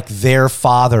 Just like their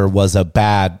father was a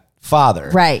bad father.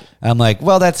 Right. I'm like,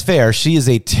 well, that's fair. She is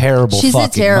a terrible She's fucking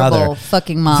a terrible mother.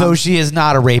 fucking mom. Though she is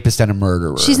not a rapist and a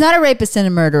murderer. She's not a rapist and a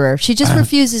murderer. She just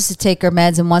refuses to take her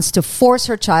meds and wants to force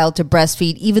her child to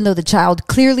breastfeed, even though the child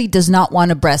clearly does not want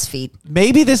to breastfeed.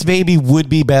 Maybe this baby would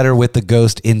be better with the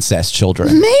ghost incest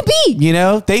children. Maybe. You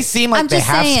know, they seem like I'm they just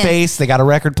have saying. space. They got a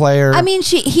record player. I mean,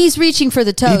 he's reaching for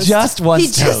the toast. He just wants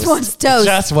He just toast. wants toast.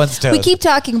 Just wants toast. We keep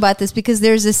talking about this because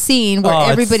there's a scene where Oh,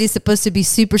 it's- everybody's supposed to be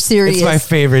super serious. It's my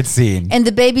favorite scene. And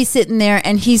the baby's sitting there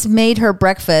and he's made her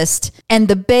breakfast and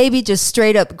the baby just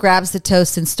straight up grabs the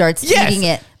toast and starts eating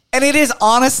it. And it is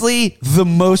honestly the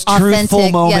most Authentic. truthful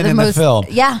moment Yeah, in the film.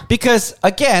 yeah. Because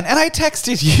again, and I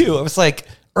texted you, I was like,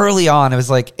 early on, I was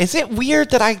like, is it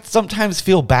weird that I sometimes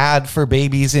feel bad for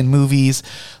babies in movies?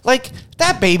 Like,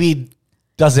 that baby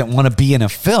doesn't want to be in a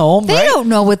film. They right? don't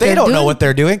know what they they're don't know doing. what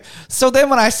they're doing. So then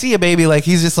when I see a baby, like,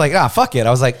 he's just like, fuck it.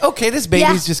 I was like, okay, this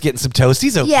baby's just getting some toast.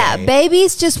 He's okay. Yeah,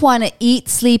 babies just want to eat,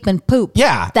 sleep, and poop.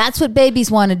 Yeah. That's what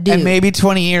babies want to do. And maybe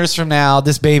 20 years from now,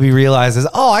 this baby realizes,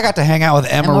 oh, I got to hang out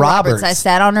with Emma Roberts. I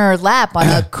sat on her lap on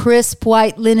a crisp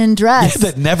white linen dress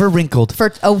that never wrinkled.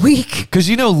 for a week. Because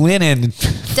you know linen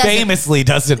famously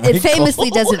doesn't wrinkle. It famously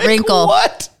doesn't Like, wrinkle.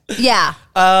 What? Yeah.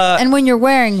 And when you're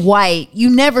wearing white, you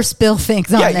never spill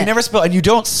things on Yeah, it. you never spill, and you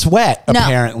don't sweat, No.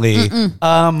 apparently.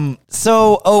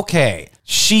 So, okay.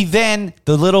 She then,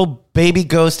 the little baby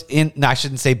ghost I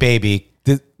shouldn't say baby.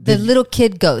 The little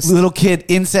kid ghost. Little kid,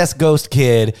 incest ghost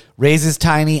kid, raises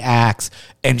tiny axe,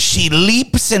 and she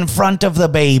leaps in front of the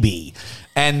baby.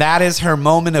 And that is her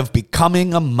moment of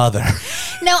becoming a mother.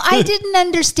 No, I didn't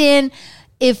understand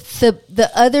if the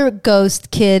other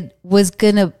ghost kid was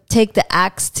going to take the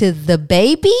axe to the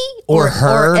baby Or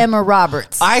her. or Emma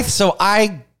Roberts. I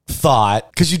thought,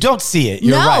 because you don't see it,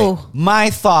 you're No. right. My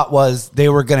thought was they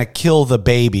were going to kill the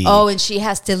baby. Oh, and she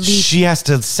has to leave. She has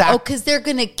to Oh, because they're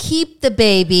going to keep the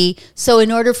baby. So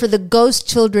in order for the ghost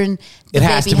children, the it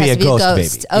has baby to be a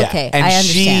ghost baby. Okay, Yeah. And I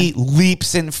understand. she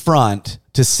leaps in front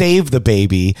to save the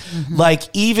baby, like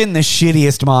even the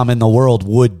shittiest mom in the world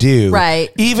would do. Right.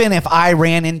 Even if I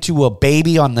ran into a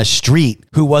baby on the street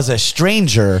who was a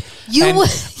stranger, You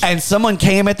would- and someone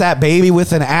came at that baby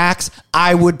with an axe,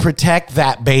 I would protect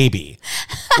that baby.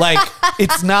 Like,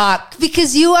 it's not.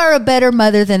 Because you are a better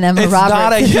mother than Emma It's Roberts.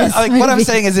 not in this like what I'm movie.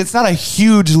 saying is it's not a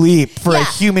huge leap for a Yeah.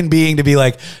 human being to be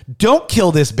like, don't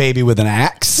kill this baby with an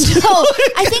axe. No,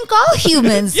 I think all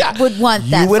humans would want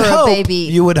that You would for hope. a baby.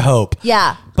 You would hope.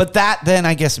 Yeah. But that then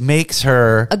I guess makes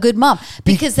her A good mom.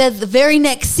 Because at the very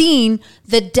next scene,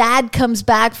 the dad comes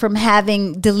back from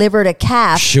having delivered a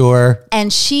calf sure.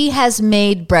 and she has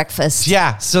made breakfast.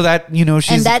 Yeah, so that she's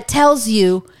And that tells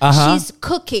you Uh-huh. she's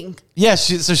cooking. yeah,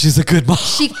 so she's a good mom.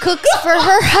 She cooks for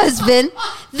her husband.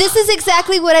 This is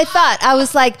exactly what I thought. I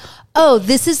was like, oh,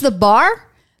 this is the bar?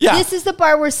 Yeah. This is the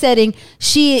bar we're setting.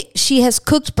 She has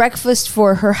cooked breakfast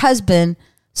for her husband,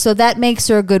 so that makes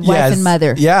her a good wife Yes. and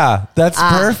mother. Yeah, that's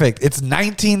perfect. It's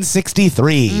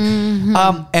 1963.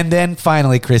 And then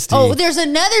finally, Christy. Oh, there's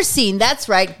another scene. That's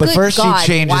right. but Good first God. she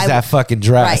changes Why- that fucking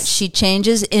dress. Right. She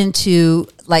changes into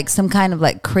like some kind of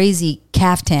like crazy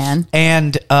caftan.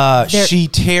 And she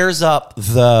tears up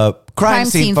the crime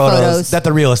scene photos that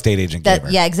the real estate agent gave her.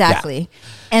 Yeah, exactly.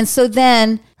 And so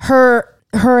then her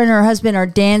and her husband are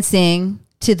dancing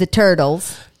to the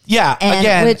Turtles Yeah, And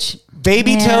again, which-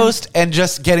 baby man. toast and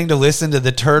just getting to listen to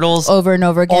the Turtles over and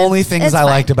over again. Only things It's I fine.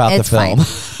 liked about It's the film. fine.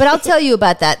 But I'll tell you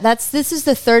about that. This is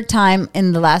the third time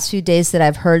in the last few days that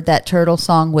I've heard that Turtle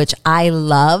song, which I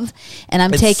love, and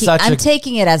I'm It's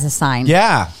taking it as a sign.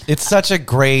 Yeah, it's such a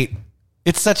great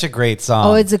song.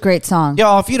 Oh, it's a great song.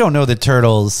 Y'all, if you don't know the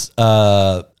Turtles,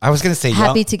 I was gonna say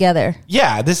Happy Together.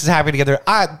 Yeah, this is Happy Together.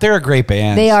 They're a great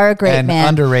band. They are a great and band.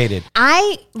 underrated.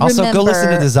 I Also, remember, go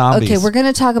listen to the Zombies. Okay, we're going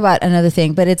to talk about another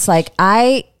thing, but it's like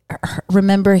I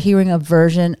remember hearing a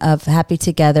version of Happy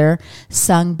Together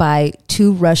sung by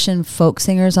two Russian folk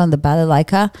singers on the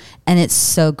balalaika, and it's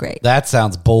so great. That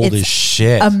sounds bold It's as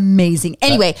shit. Amazing.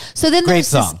 Anyway, so then Great there's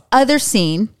this song. other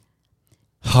scene.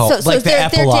 Like the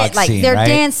epilogue scene, they're right?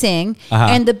 dancing, Uh-huh.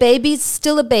 and the baby's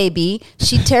still a baby.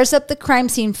 She tears up the crime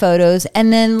scene photos,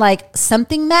 and then like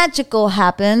something magical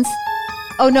happens.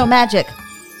 Oh no, magic!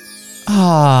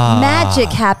 Magic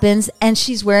happens, and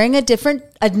she's wearing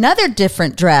another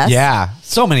different dress. Yeah,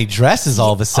 so many dresses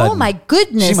all of a sudden. Oh my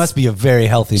goodness! She must be a very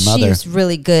healthy mother. She's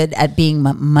really good at being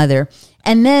a mother.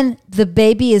 And then the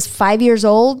baby is 5 years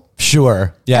old,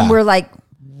 Sure. Yeah. and we're like,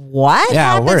 what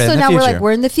happened? we're in So the now we're future. like,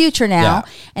 we're in the future now. Yeah.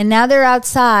 And now they're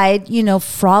outside,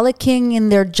 frolicking in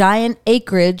their giant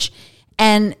acreage.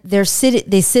 And they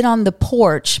sit on the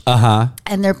porch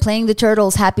and they're playing the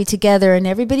turtles happy together and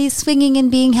everybody's swinging and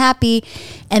being happy.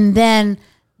 And then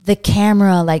the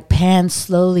camera like pans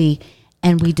slowly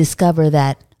and we discover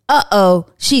that,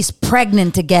 she's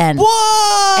pregnant again.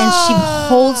 What? And she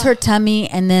holds her tummy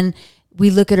and then we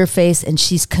look at her face and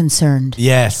she's concerned.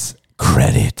 Yes.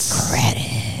 Credits.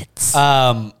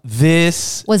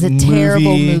 This was a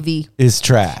terrible movie. Is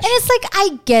trash. And it's like,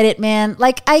 I get it, man.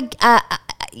 Like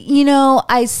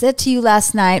I said to you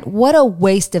last night, what a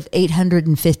waste of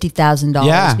 $850,000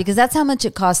 Yeah. because that's how much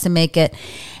it cost to make it.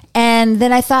 And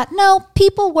then I thought, no,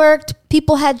 people worked,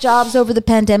 people had jobs over the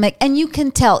pandemic, and you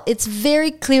can tell it's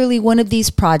very clearly one of these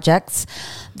projects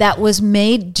that was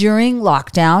made during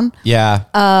lockdown.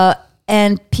 Yeah.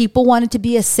 And people wanted to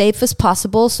be as safe as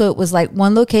possible. So it was like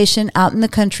one location out in the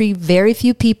country, very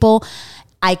few people.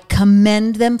 I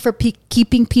commend them for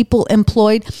keeping people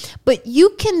employed. But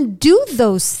you can do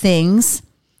those things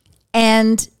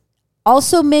and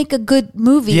also make a good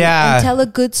movie and tell a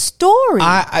good story.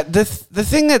 The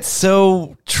thing that's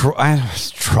so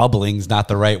troubling is not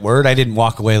the right word. I didn't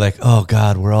walk away like, oh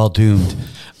God, we're all doomed.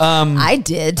 I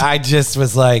did. I just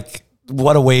was like,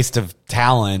 what a waste of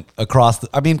talent across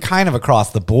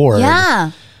the board.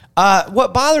 Yeah.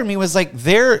 What bothered me was like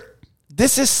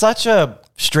this is such a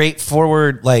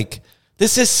straightforward, like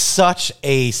this is such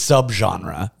a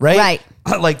subgenre, right? Right.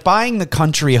 Like buying the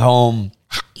country home.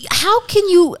 How can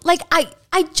you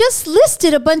I just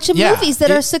listed a bunch of movies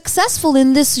that are successful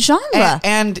in this genre.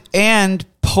 And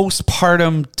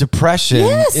postpartum depression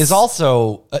is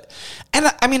also and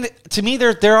I mean, to me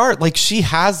there are like, she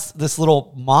has this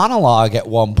little monologue at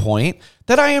one point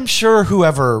that I am sure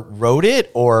whoever wrote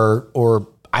it or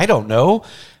I don't know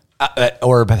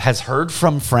or has heard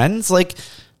from friends like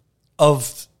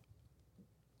of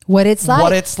what it's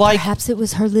like. Perhaps it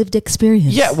was her lived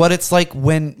experience. Yeah, what it's like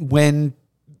when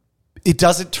it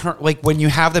doesn't turn, like when you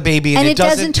have the baby and it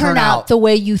doesn't turn out the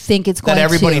way you think it's going to. That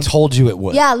everybody told you it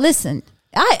would. Yeah, listen,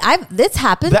 this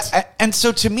happened. And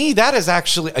so to me, that is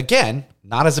actually, again,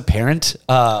 not as a parent,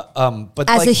 but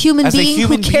as a human being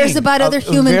who cares about other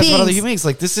human beings.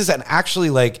 Like this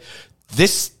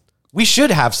is we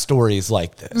should have stories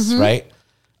like this, right?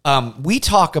 We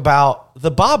talk about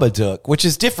the Babadook, which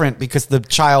is different because the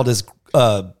child is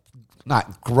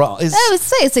not grown. I would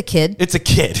say it's a kid. It's a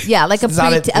kid. Yeah, like a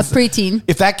preteen.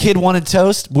 If that kid wanted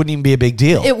toast, wouldn't even be a big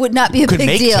deal. It would not be a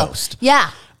big deal. Toast.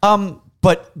 Yeah.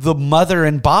 But the mother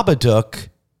in Babadook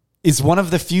is one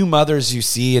of the few mothers you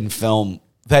see in film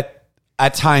that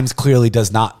at times clearly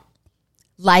does not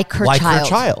like her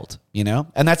child,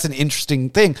 and that's an interesting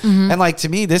thing. And like, to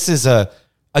me, this is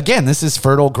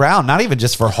fertile ground, not even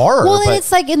just for horror. Well, and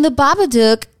it's like in the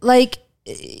Babadook, like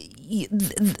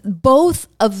both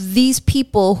of these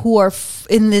people who are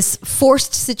in this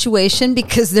forced situation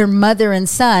because their mother and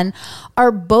son are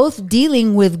both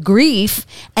dealing with grief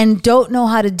and don't know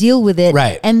how to deal with it.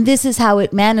 Right. And this is how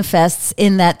it manifests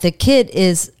in that the kid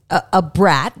is a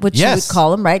brat, which you would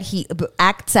call him, right? He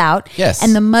acts out. Yes.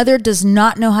 And the mother does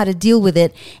not know how to deal with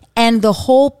it. And the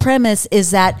whole premise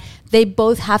is that they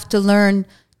both have to learn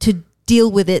to deal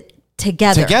with it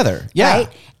together. Yeah. Right?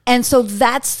 And so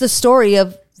that's the story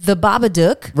of the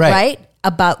Babadook, right?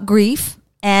 About grief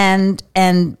and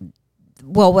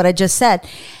what I just said.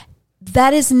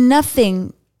 That is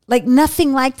nothing like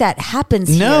that happens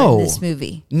here in this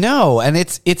movie. No, and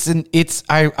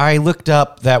I looked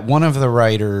up that one of the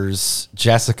writers,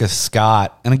 Jessica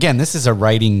Scott, and again, this is a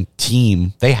writing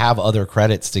team. They have other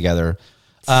credits together.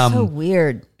 So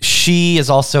weird. She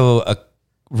is also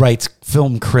writes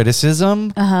film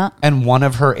criticism, and one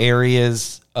of her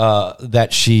areas that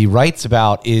she writes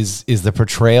about is the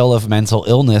portrayal of mental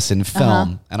illness in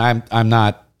film. And I'm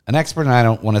not an expert, and I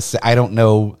don't want to say I don't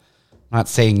know. I'm not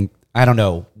saying I don't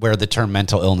know where the term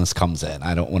mental illness comes in.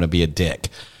 I don't want to be a dick,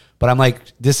 but I'm like,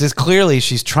 this is clearly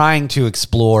she's trying to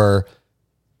explore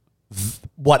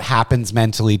what happens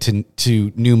mentally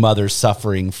to new mothers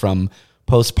suffering from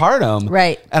postpartum,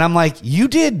 right? And I'm like, you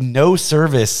did no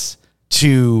service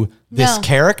to this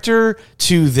character,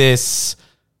 to this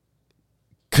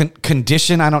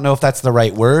condition. I don't know if that's the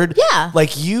right word. Yeah.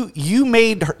 Like you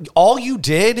made her, all you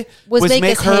did was make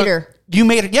us her, hate her. You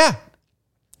made it. Yeah.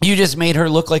 You just made her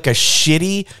look like a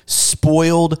shitty,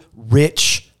 spoiled,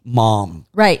 rich mom.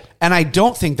 Right. And I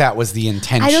don't think that was the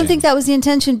intention. I don't think that was the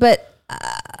intention, but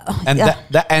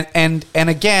And and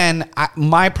again,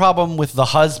 my problem with the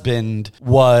husband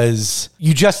was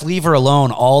you just leave her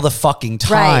alone all the fucking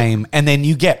time, and then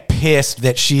you get pissed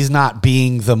that she's not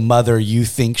being the mother you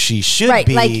think she should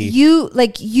be.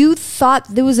 Like you thought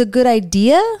there was a good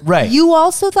idea, right? You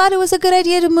also thought it was a good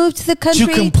idea to move to the country,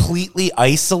 to completely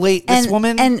isolate this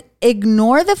woman and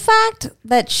ignore the fact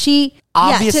that she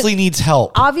obviously needs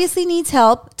help. Obviously needs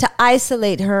help to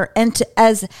isolate her, and to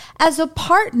as a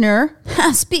partner.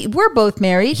 We're both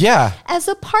married. Yeah. As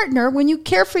a partner, when you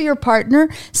care for your partner,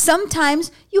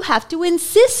 sometimes you have to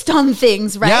insist on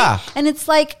things, right? Yeah. And it's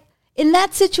like in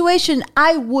that situation,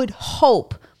 I would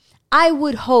hope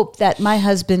that my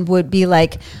husband would be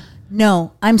like,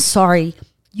 "No, I'm sorry.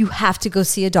 You have to go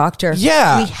see a doctor.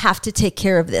 Yeah. We have to take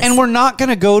care of this. And we're not going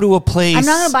to go to a place. I'm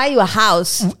not going to buy you a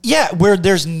house. Yeah, where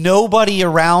there's nobody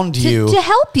around you to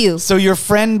help you. So your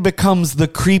friend becomes the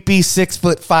creepy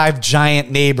 6'5"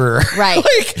 giant neighbor. Right.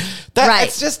 Like that.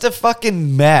 It's just a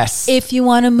fucking mess. If you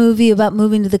want a movie about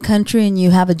moving to the country and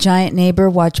you have a giant neighbor,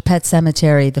 watch Pet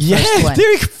Sematary, the first one. There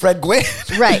you go, Fred Gwynn.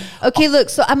 Right. Okay, look,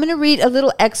 so I'm going to read a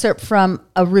little excerpt from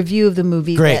a review of the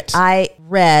movie that I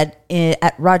read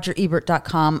at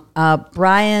RogerEbert.com.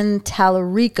 Brian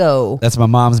Tallarico. That's my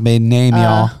mom's maiden name,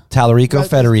 y'all. Tallarico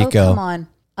Federico. Oh,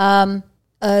 come on.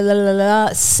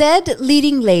 Said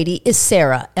leading lady is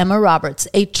Sarah, Emma Roberts,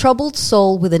 a troubled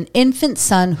soul with an infant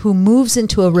son who moves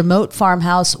into a remote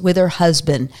farmhouse with her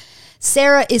husband.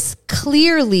 Sarah is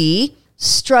clearly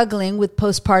struggling with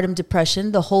postpartum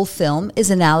depression. The whole film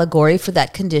is an allegory for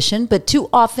that condition, but too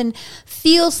often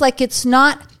feels like it's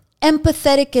not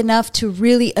empathetic enough to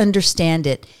really understand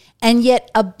it. And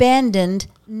yet abandoned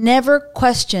never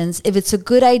questions if it's a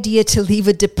good idea to leave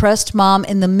a depressed mom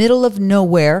in the middle of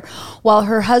nowhere while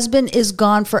her husband is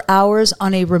gone for hours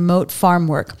on a remote farm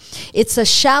work. It's a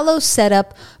shallow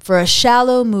setup for a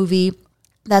shallow movie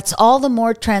that's all the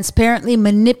more transparently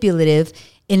manipulative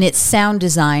in its sound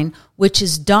design, which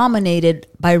is dominated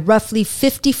by roughly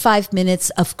 55 minutes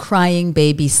of crying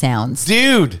baby sounds.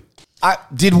 Dude,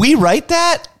 did we write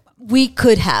that? We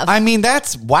could have. I mean,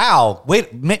 that's wow.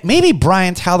 Wait, maybe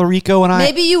Brian Tallarico and I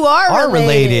maybe you are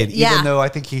related, yeah. Even though I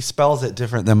think he spells it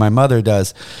different than my mother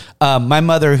does. My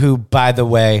mother, who, by the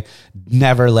way,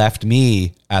 never left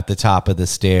me at the top of the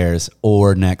stairs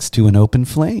or next to an open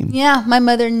flame. Yeah, my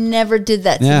mother never did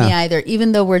that to me either,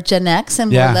 even though we're Gen X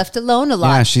and we're left alone a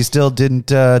lot. Yeah, she still didn't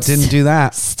do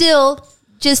that. Still,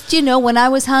 just, when I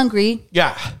was hungry.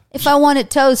 Yeah. If I wanted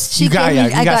toast, she gave me.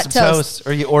 I got some toast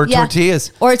or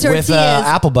tortillas, with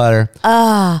apple butter.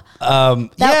 I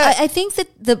think that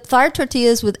the flour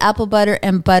tortillas with apple butter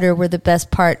and butter were the best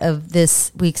part of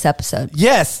this week's episode.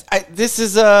 Yes, this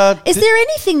is Is there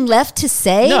anything left to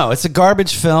say? No, it's a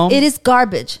garbage film. It is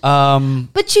garbage.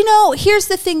 But here's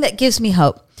the thing that gives me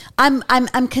hope.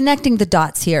 I'm connecting the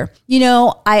dots here.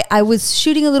 I was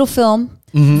shooting a little film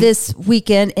this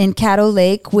weekend in Caddo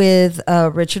Lake with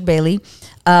Richard Bailey.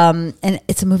 And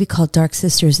it's a movie called Dark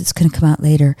Sisters. It's going to come out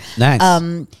later. Nice.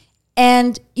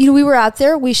 And, we were out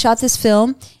there. We shot this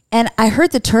film. And I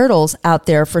heard the Turtles out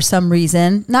there for some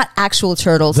reason. Not actual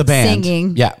Turtles. The band.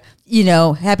 Singing. Yeah.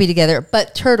 Happy Together.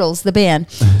 But Turtles, the band,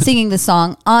 singing the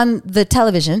song on the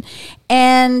television.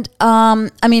 And, on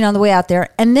the way out there.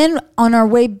 And then on our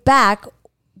way back,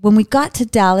 when we got to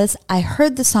Dallas, I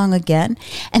heard the song again.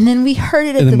 And then we heard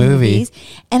it at the movies.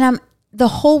 And the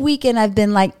whole weekend I've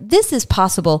been like, this is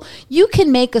possible. You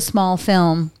can make a small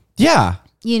film. Yeah.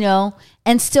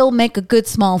 And still make a good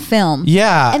small film.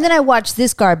 Yeah. And then I watched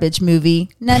this garbage movie.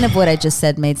 None of what I just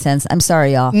said made sense. I'm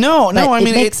sorry, y'all. No. It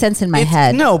makes sense in my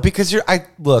head. No, because I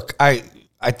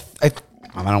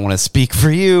don't want to speak for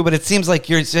you, but it seems like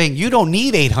you're saying you don't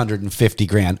need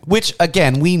 $850,000, which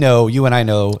again, we know, you and I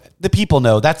know, the people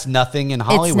know that's nothing in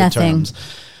Hollywood terms.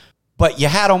 But you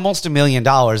had almost $1 million,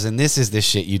 and this is the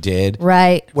shit you did.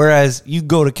 Right. Whereas you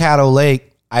go to Caddo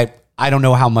Lake, I don't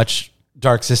know how much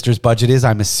Dark Sisters budget is.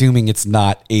 I'm assuming it's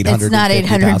not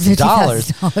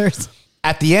 $850,000.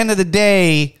 At the end of the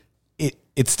day,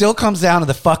 it still comes down to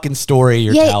the fucking story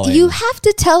you're telling. You have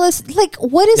to tell us,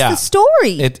 what is the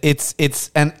story?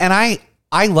 And I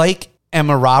like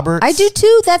Emma Roberts. I do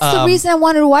too. That's the reason I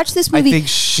wanted to watch this movie. I think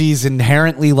she's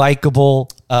inherently likable.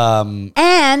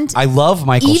 And I love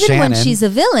Michael Shannon. Even when she's a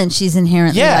villain, she's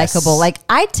inherently likable.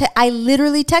 I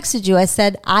literally texted you. I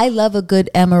said, I love a good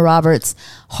Emma Roberts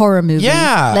horror movie.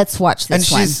 Yeah. Let's watch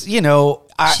this one. And she's,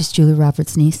 she's Julia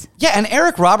Roberts' niece. Yeah, and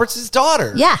Eric Roberts'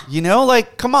 daughter. Yeah.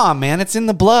 Come on, man. It's in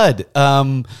the blood.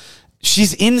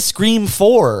 She's in Scream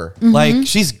 4.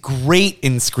 She's great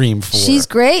in Scream 4. She's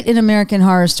great in American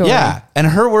Horror Story. Yeah, and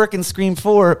her work in Scream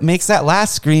 4 makes that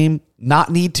last Scream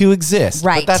not need to exist.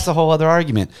 Right. But that's a whole other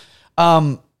argument.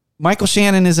 Michael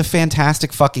Shannon is a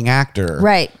fantastic fucking actor.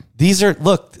 Right. These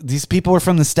people are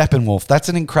from the Steppenwolf. That's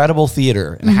an incredible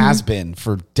theater and has been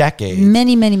for decades.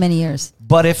 Many, many, many years.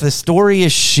 But if the story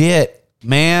is shit,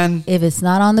 man. If it's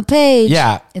not on the page,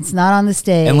 Yeah. it's not on the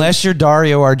stage. Unless you're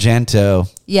Dario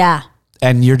Argento. Yeah.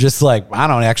 And you're just like, I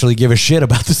don't actually give a shit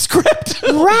about the script.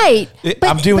 Right.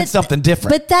 I'm doing something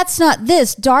different. But that's not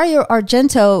this. Dario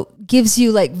Argento gives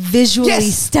you like visually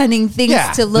stunning things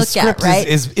to look at, right?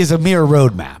 Is a mere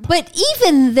roadmap. But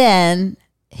even then,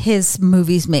 his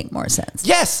movies make more sense.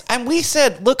 Yes. And we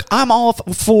said, look, I'm all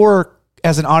for,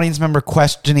 as an audience member,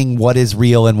 questioning what is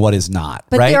real and what is not.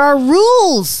 But right? there are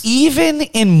rules. Even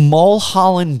in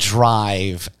Mulholland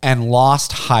Drive and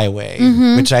Lost Highway,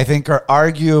 which I think are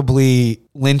arguably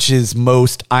Lynch's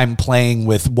most I'm playing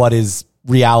with what is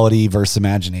reality versus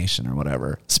imagination or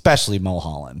whatever, especially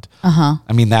Mulholland. I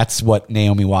mean, that's what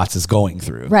Naomi Watts is going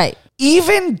through. Right.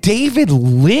 Even David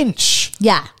Lynch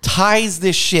ties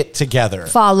this shit together.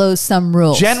 Follows some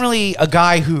rules. Generally, a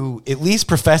guy who at least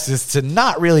professes to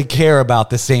not really care about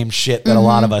the same shit that a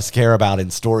lot of us care about in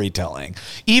storytelling.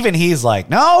 Even he's like,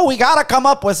 no, we got to come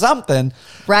up with something.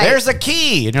 Right. There's a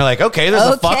key. And you're like, okay,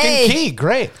 there's a fucking key.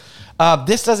 Great.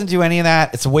 This doesn't do any of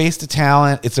that. It's a waste of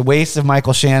talent. It's a waste of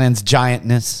Michael Shannon's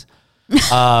giantness.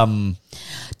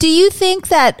 Do you think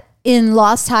that in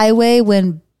Lost Highway,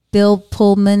 when Bill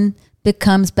Pullman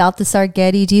becomes Balthasar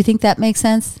Getty, do you think that makes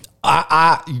sense?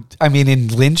 I mean, in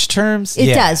Lynch terms,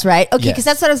 it does, right? Okay, because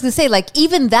that's what I was going to say. Like,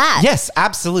 even that. Yes,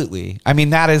 absolutely. I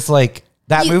mean, that is like,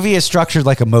 that movie is structured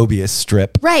like a Mobius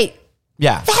strip. Right.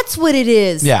 Yeah. That's what it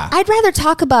is. Yeah. I'd rather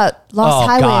talk about Lost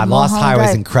Highway. God, Lost Highway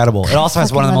is incredible. It also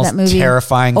has one of the most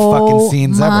terrifying fucking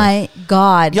scenes ever. Oh my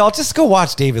God. Y'all just go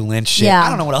watch David Lynch shit. Yeah. I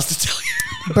don't know what else to tell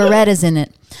you. Beretta's in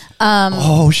it.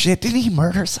 Oh shit! Didn't he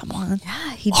murder someone?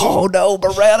 Yeah, he did. Oh no,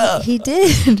 Beretta. He did.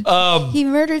 He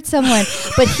murdered someone,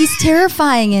 but he's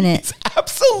terrifying in it.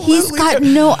 Absolutely. He's got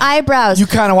no eyebrows. You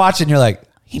kind of watch it and you're like,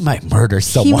 he might murder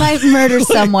someone. He might murder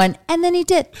someone, and then he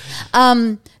did.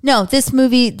 No, this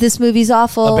movie's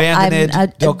awful.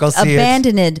 Don't go see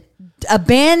it.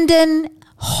 Abandon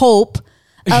hope.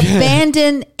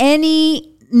 Abandon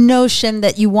any notion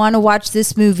that you want to watch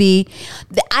this movie.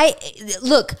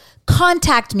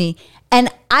 Contact me and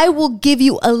I will give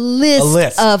you a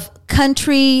list of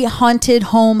country haunted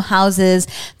home houses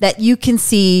that you can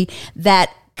see that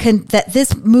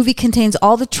this movie contains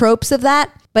all the tropes of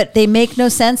that, but they make no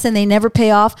sense and they never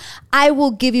pay off. I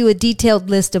will give you a detailed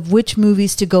list of which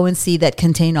movies to go and see that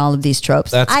contain all of these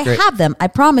tropes. I have them. I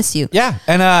promise you. Yeah.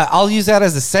 And I'll use that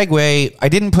as a segue. I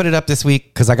didn't put it up this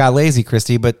week because I got lazy,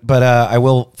 Christy, but I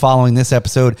will following this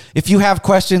episode. If you have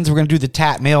questions, we're going to do the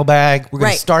TAT mailbag. We're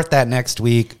going to start that next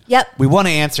week. Yep. We want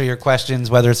to answer your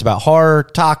questions, whether it's about horror,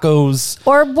 tacos,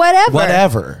 or whatever.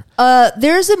 Whatever.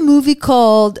 There's a movie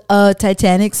called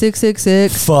Titanic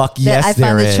 666. Fuck yes, that I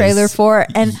found the trailer for,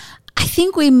 and I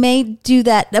think we may do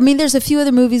that. I mean, there's a few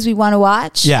other movies we want to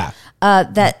watch. Yeah.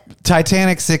 That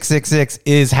Titanic 666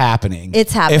 is happening.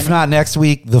 It's happening. If not next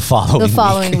week, the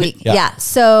following week. Yeah.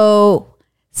 So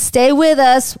stay with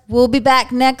us. We'll be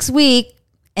back next week,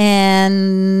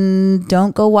 and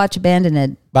don't go watch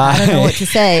Abandoned. Bye. I don't know what to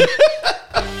say.